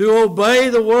 to obey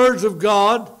the words of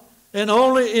God, and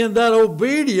only in that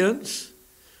obedience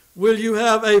will you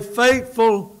have a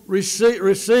faithful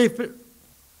receive.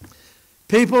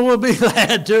 People will be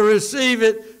glad to receive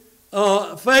it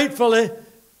faithfully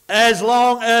as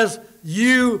long as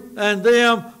you and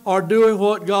them are doing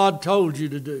what God told you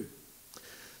to do.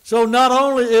 So not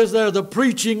only is there the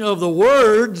preaching of the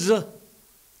words,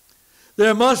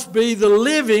 there must be the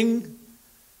living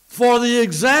for the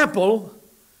example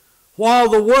while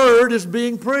the word is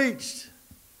being preached.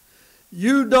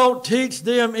 You don't teach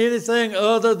them anything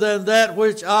other than that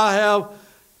which I have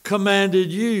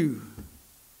commanded you.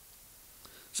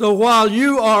 So while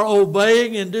you are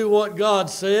obeying and do what God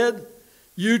said,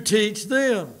 you teach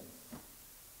them.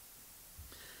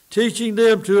 Teaching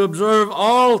them to observe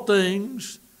all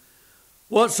things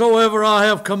whatsoever I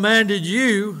have commanded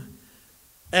you.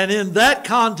 And in that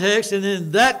context, and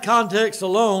in that context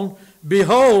alone,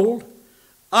 behold,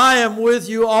 I am with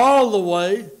you all the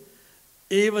way,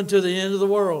 even to the end of the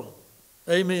world.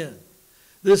 Amen.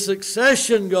 The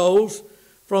succession goes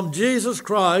from Jesus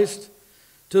Christ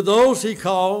to those he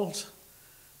calls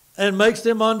and makes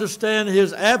them understand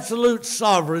his absolute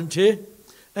sovereignty,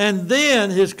 and then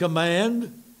his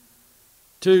command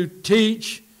to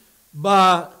teach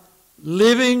by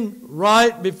living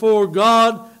right before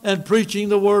God and preaching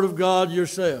the Word of God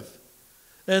yourself.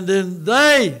 And then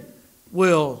they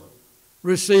will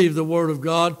receive the Word of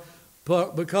God,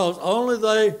 because only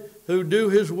they who do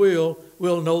his will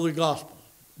know the gospel,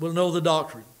 will know the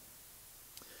doctrine.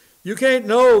 You can't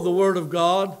know the Word of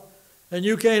God, and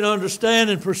you can't understand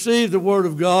and perceive the Word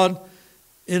of God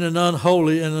in an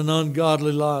unholy and an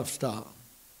ungodly lifestyle.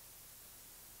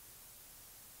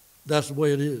 That's the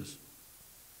way it is.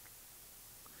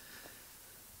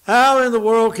 How in the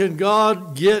world can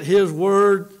God get his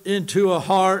word into a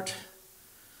heart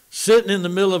sitting in the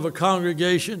middle of a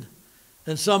congregation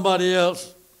and somebody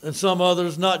else and some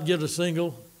others not get a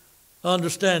single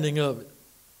understanding of it?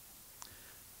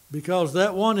 Because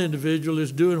that one individual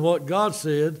is doing what God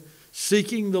said,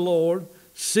 seeking the Lord,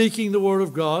 seeking the Word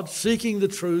of God, seeking the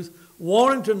truth,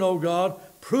 wanting to know God,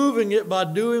 proving it by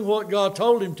doing what God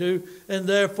told him to, and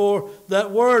therefore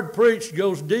that word preached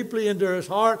goes deeply into his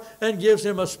heart and gives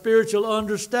him a spiritual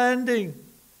understanding.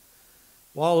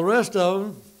 While the rest of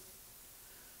them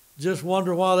just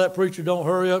wonder why that preacher don't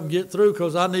hurry up and get through,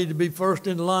 because I need to be first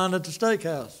in line at the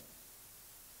steakhouse.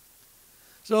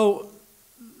 So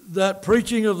that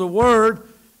preaching of the Word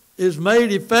is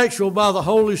made effectual by the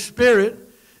Holy Spirit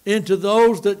into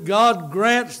those that God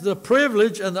grants the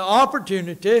privilege and the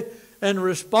opportunity and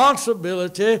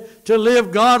responsibility to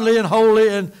live godly and holy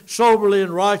and soberly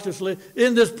and righteously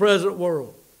in this present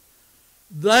world.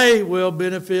 They will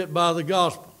benefit by the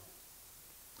gospel.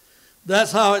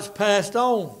 That's how it's passed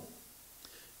on.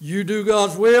 You do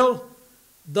God's will.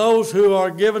 Those who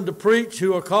are given to preach,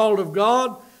 who are called of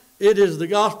God, it is the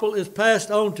gospel is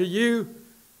passed on to you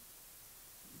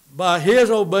by his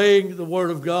obeying the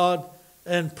Word of God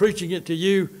and preaching it to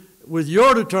you with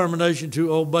your determination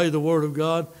to obey the Word of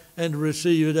God and to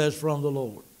receive it as from the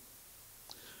Lord.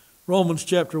 Romans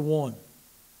chapter 1.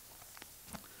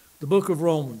 The book of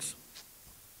Romans,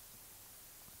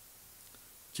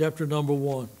 chapter number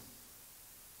 1,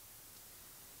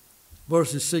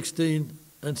 verses 16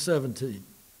 and 17.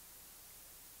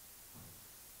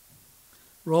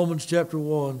 Romans chapter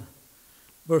 1,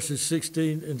 verses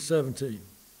 16 and 17.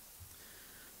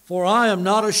 For I am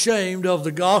not ashamed of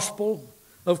the gospel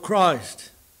of Christ,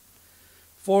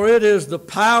 for it is the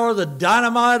power, the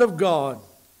dynamite of God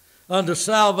unto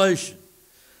salvation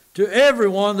to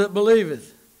everyone that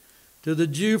believeth, to the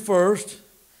Jew first,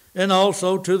 and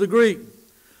also to the Greek.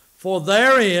 For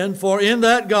in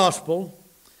that gospel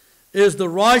is the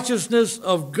righteousness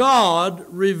of God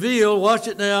revealed, watch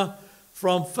it now,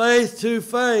 from faith to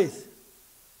faith.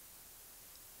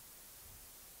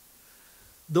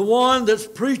 The one that's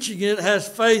preaching it has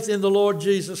faith in the Lord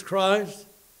Jesus Christ.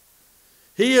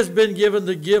 He has been given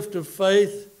the gift of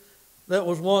faith that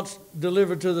was once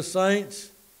delivered to the saints.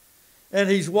 And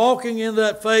he's walking in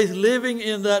that faith, living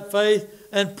in that faith,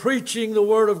 and preaching the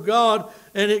Word of God.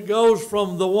 And it goes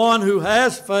from the one who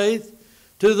has faith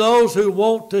to those who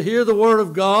want to hear the Word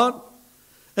of God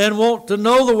and want to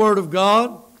know the Word of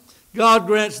God. God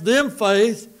grants them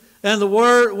faith, and the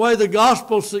way the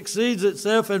gospel succeeds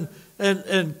itself and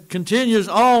continues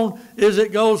on is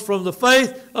it goes from the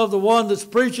faith of the one that's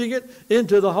preaching it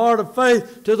into the heart of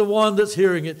faith to the one that's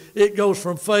hearing it. It goes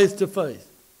from faith to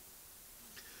faith.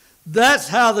 That's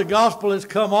how the gospel has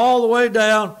come all the way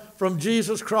down from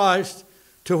Jesus Christ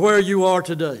to where you are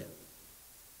today.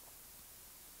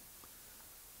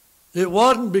 It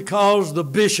wasn't because the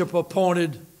bishop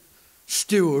appointed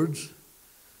stewards,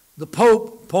 the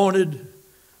Pope appointed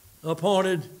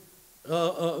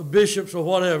bishops or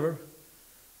whatever.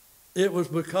 It was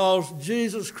because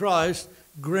Jesus Christ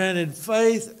granted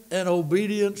faith and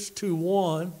obedience to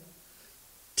one,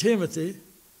 Timothy.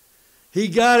 He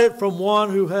got it from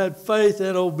one who had faith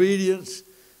and obedience,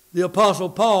 the Apostle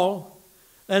Paul,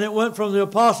 and it went from the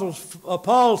Apostle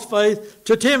Paul's faith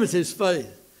to Timothy's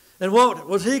faith. And what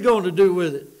was he going to do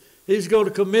with it? He's going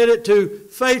to commit it to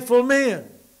faithful men.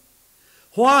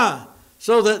 Why?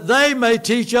 So that they may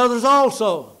teach others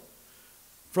also.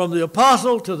 From the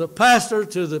apostle to the pastor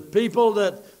to the people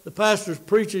that the pastor's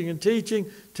preaching and teaching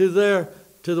to the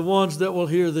ones that will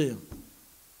hear them.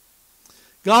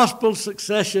 Gospel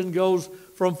succession goes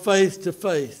from faith to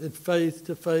faith and faith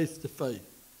to faith to faith.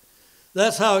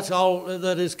 That's how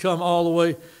that has come all the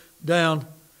way down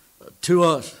to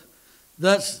us.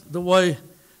 That's the way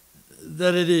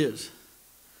that it is.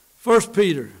 1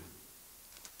 Peter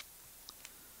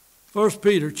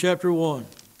chapter 1.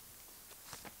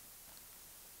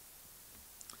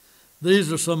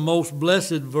 These are some most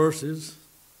blessed verses.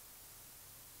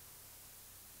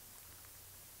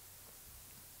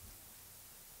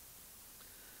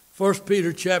 First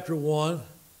Peter chapter 1,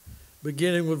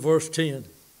 beginning with verse 10.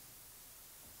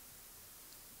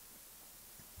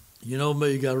 You know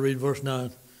me, you got to read verse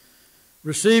 9.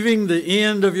 Receiving the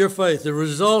end of your faith, the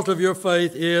result of your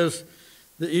faith is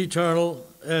the eternal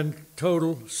and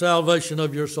total salvation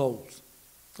of your souls.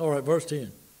 All right, verse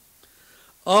 10.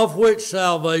 Of which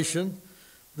salvation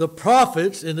the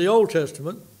prophets in the Old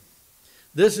Testament,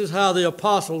 this is how the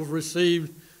apostles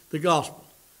received the gospel.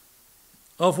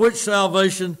 Of which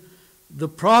salvation the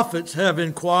prophets have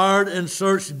inquired and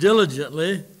searched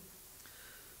diligently,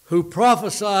 who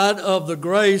prophesied of the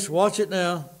grace, watch it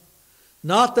now,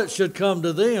 not that should come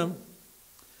to them,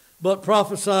 but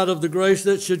prophesied of the grace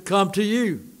that should come to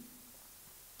you.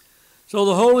 So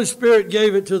the Holy Spirit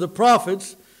gave it to the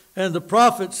prophets, and the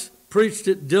prophets preached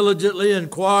it diligently,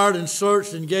 inquired and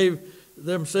searched, and gave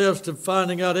themselves to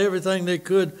finding out everything they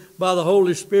could by the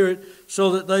Holy Spirit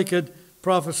so that they could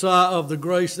prophesy of the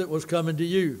grace that was coming to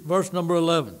you. Verse number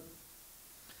 11.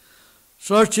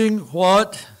 Searching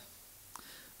what?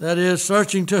 That is,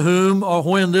 searching to whom or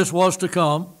when this was to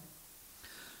come.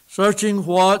 Searching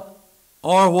what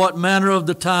or what manner of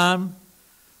the time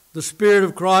the Spirit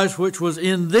of Christ which was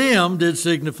in them did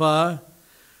signify,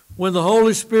 when the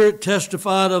Holy Spirit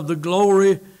testified of the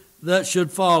glory that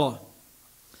should follow.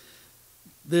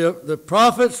 The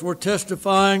prophets were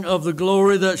testifying of the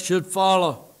glory that should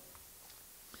follow.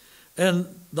 And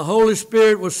the Holy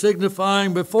Spirit was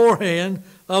signifying beforehand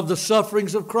of the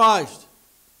sufferings of Christ.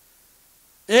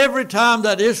 Every time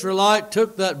that Israelite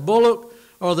took that bullock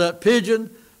or that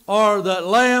pigeon or that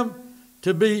lamb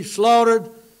to be slaughtered,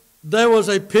 there was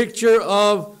a picture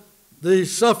of the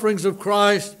sufferings of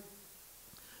Christ,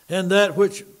 and that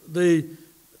which the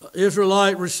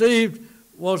Israelite received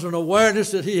was an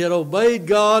awareness that he had obeyed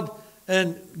God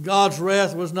and God's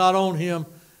wrath was not on him,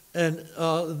 and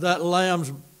that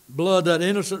lamb's blood, that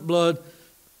innocent blood,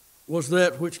 was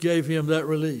that which gave him that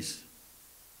release.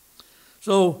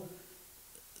 So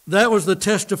that was the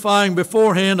testifying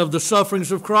beforehand of the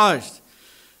sufferings of Christ.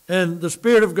 And the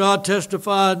Spirit of God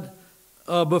testified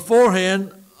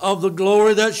beforehand of the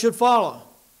glory that should follow.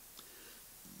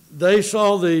 They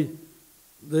saw the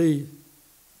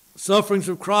sufferings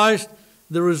of Christ,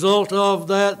 the result of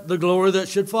that, the glory that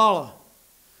should follow.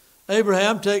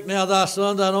 Abraham, take now thy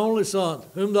son, thine only son,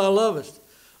 whom thou lovest,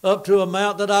 up to a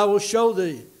mount that I will show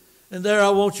thee. And there I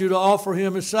want you to offer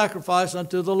him as sacrifice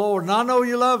unto the Lord. And I know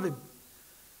you love him.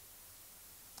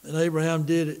 And Abraham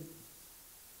did it.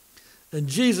 And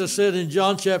Jesus said in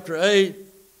John chapter 8,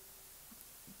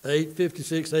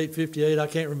 8:56, 8:58, I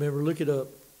can't remember, look it up.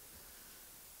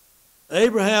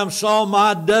 Abraham saw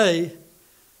my day,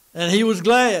 and he was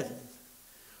glad.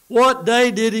 What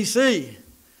day did he see?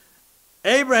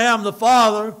 Abraham the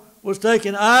father was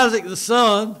taking Isaac the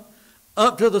son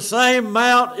up to the same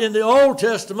mount in the Old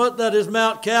Testament that is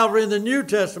Mount Calvary in the New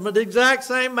Testament, the exact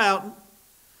same mountain.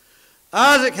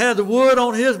 Isaac had the wood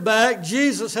on his back.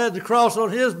 Jesus had the cross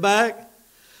on his back.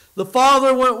 The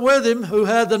Father went with him, who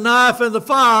had the knife and the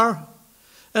fire,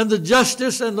 and the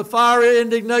justice and the fiery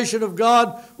indignation of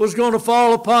God was going to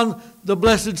fall upon the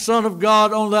blessed Son of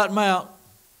God on that mount.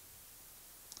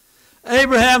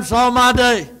 Abraham saw my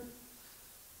day.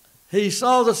 He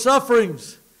saw the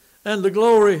sufferings and the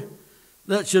glory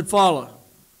that should follow.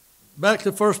 Back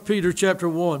to 1 Peter chapter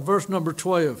 1, verse number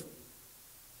 12.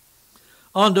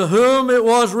 Unto whom it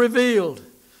was revealed,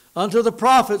 unto the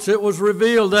prophets it was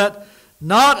revealed that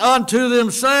not unto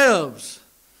themselves,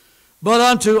 but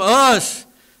unto us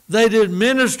they did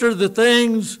minister the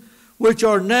things which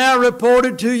are now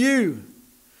reported to you.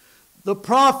 The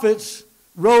prophets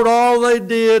wrote all they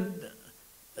did.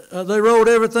 They wrote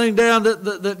everything down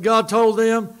that God told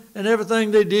them and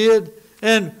everything they did,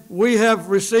 and we have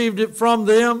received it from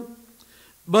them.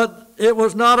 But it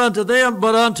was not unto them,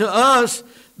 but unto us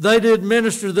they did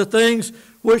minister the things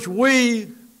which we,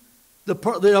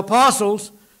 the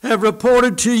apostles, have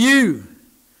reported to you,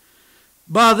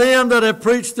 by them that have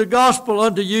preached the gospel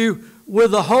unto you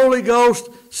with the Holy Ghost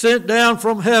sent down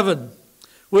from heaven,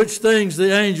 which things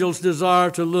the angels desire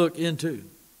to look into.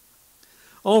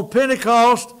 On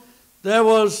Pentecost, there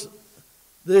was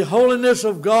the holiness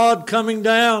of God coming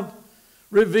down,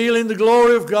 revealing the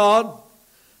glory of God,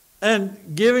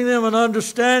 and giving them an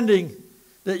understanding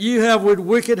that you have with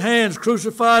wicked hands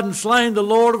crucified and slain the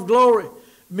Lord of glory.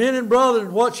 Men and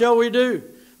brethren, what shall we do?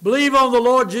 Believe on the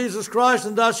Lord Jesus Christ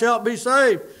and thou shalt be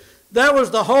saved. That was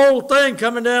the whole thing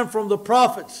coming down from the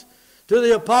prophets to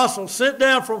the apostles, sent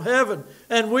down from heaven.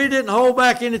 And we didn't hold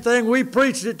back anything. We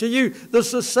preached it to you.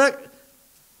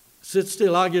 Sit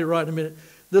still, I'll get it right in a minute.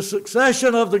 The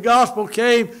succession of the gospel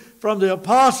came from the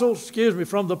apostles,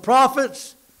 from the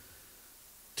prophets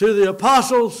to the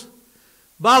apostles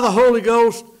by the Holy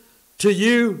Ghost to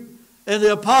you. And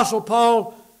the apostle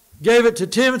Paul gave it to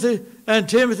Timothy, and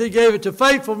Timothy gave it to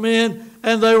faithful men,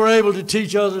 and they were able to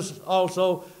teach others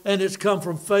also. And it's come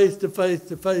from faith to faith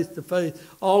to faith to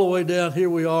faith, all the way down. Here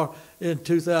we are in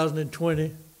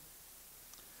 2020.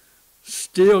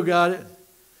 Still got it.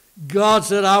 God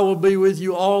said, I will be with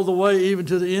you all the way, even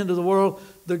to the end of the world.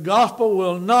 The gospel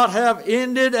will not have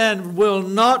ended and will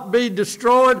not be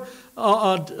destroyed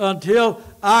until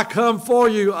I come for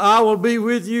you. I will be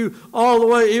with you all the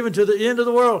way, even to the end of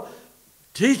the world,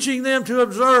 teaching them to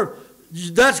observe.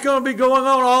 That's going to be going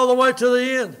on all the way to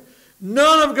the end.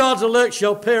 None of God's elect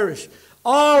shall perish.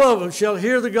 All of them shall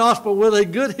hear the gospel with a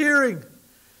good hearing.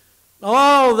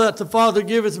 All that the Father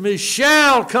giveth me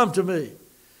shall come to me.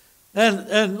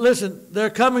 And listen, their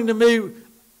coming to me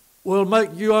will make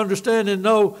you understand and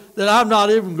know that I'm not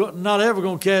ever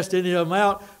going to cast any of them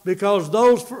out, because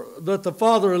those that the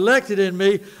Father elected in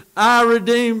me, I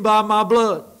redeemed by my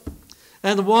blood.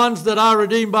 And the ones that I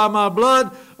redeemed by my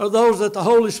blood are those that the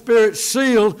Holy Spirit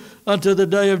sealed unto the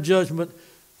day of judgment.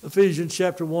 Ephesians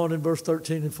chapter 1 and verse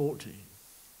 13 and 14.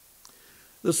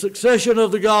 The succession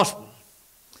of the gospel.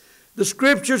 The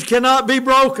scriptures cannot be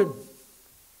broken.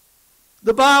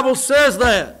 The Bible says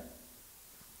that.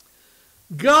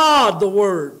 God, the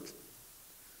Word,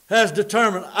 has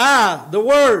determined, I, the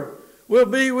Word, will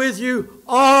be with you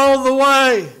all the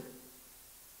way.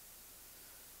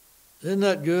 Isn't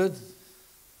that good?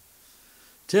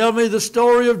 Tell me the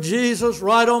story of Jesus,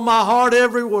 write on my heart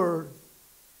every word.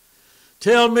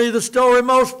 Tell me the story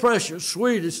most precious,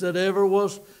 sweetest that ever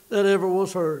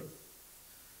was heard.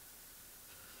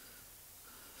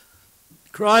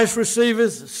 Christ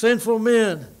receiveth sinful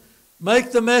men.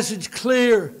 Make the message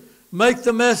clear. Make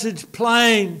the message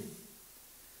plain.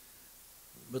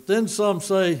 But then some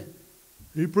say,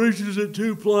 he preaches it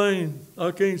too plain.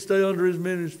 I can't stay under his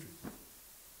ministry.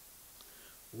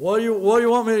 What do you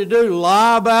want me to do?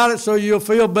 Lie about it so you'll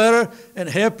feel better and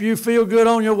help you feel good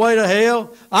on your way to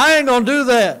hell? I ain't going to do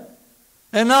that.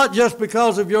 And not just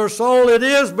because of your soul. It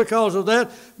is because of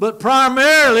that. But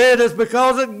primarily it is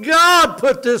because that God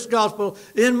put this gospel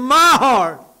in my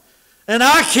heart. And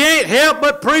I can't help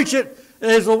but preach it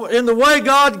in the way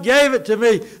God gave it to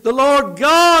me. The Lord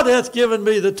God hath given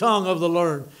me the tongue of the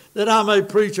learned, that I may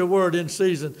preach a word in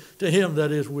season to him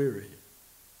that is weary.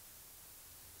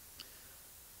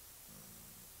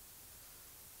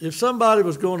 If somebody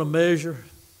was going to measure,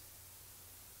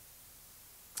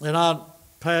 and I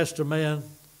passed a man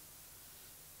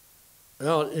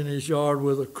out in his yard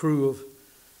with a crew of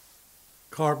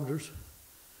carpenters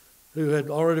who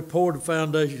had already poured the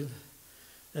foundation,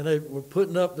 and they were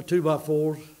putting up the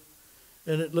 2x4s,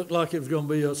 and it looked like it was going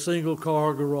to be a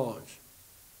single-car garage.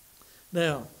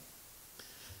 Now,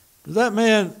 that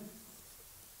man,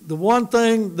 the one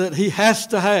thing that he has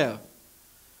to have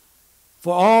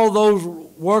for all those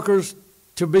workers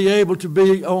to be able to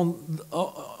be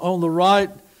on the right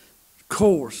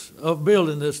course of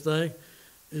building this thing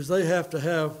is they have to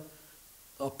have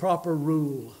a proper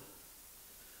rule.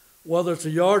 Whether it's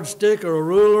a yardstick or a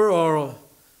ruler or a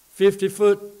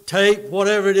 50-foot tape,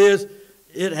 whatever it is,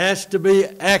 it has to be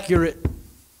accurate.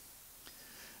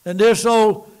 And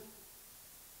so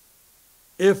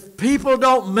if people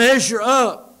don't measure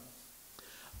up,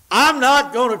 I'm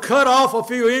not going to cut off a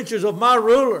few inches of my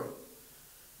ruler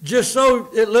just so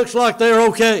it looks like they're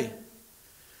okay.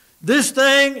 This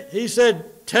thing, he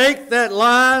said, take that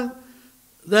line,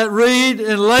 that reed,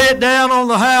 and lay it down on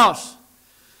the house.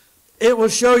 It will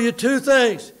show you two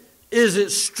things. Is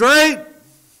it straight?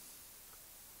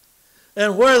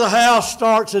 And where the house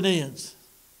starts and ends.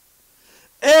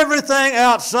 Everything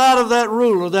outside of that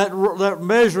ruler, that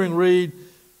measuring reed,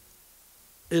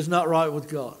 is not right with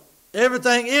God.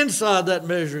 Everything inside that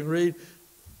measuring reed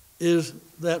is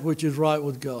that which is right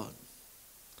with God.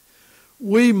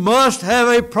 We must have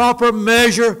a proper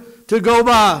measure to go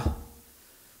by.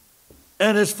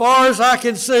 And as far as I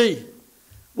can see,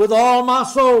 with all my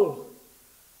soul,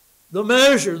 the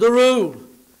measure, the rule,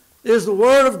 is the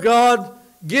Word of God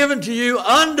given to you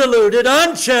undiluted,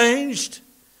 unchanged,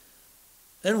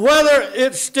 and whether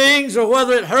it stings or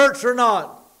whether it hurts or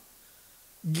not,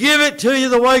 give it to you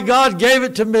the way God gave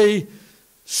it to me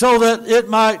so that it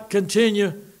might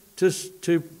continue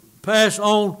to pass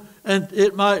on and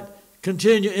it might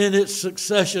continue in its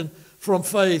succession from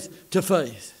faith to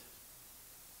faith.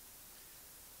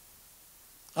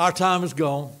 Our time is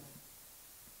gone.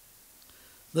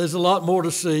 There's a lot more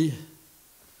to see.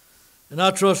 And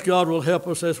I trust God will help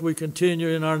us as we continue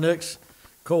in our next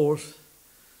course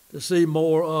to see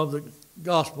more of the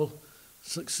gospel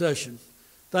succession.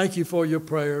 Thank you for your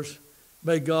prayers.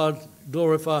 May God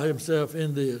glorify himself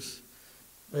in this.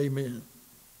 Amen.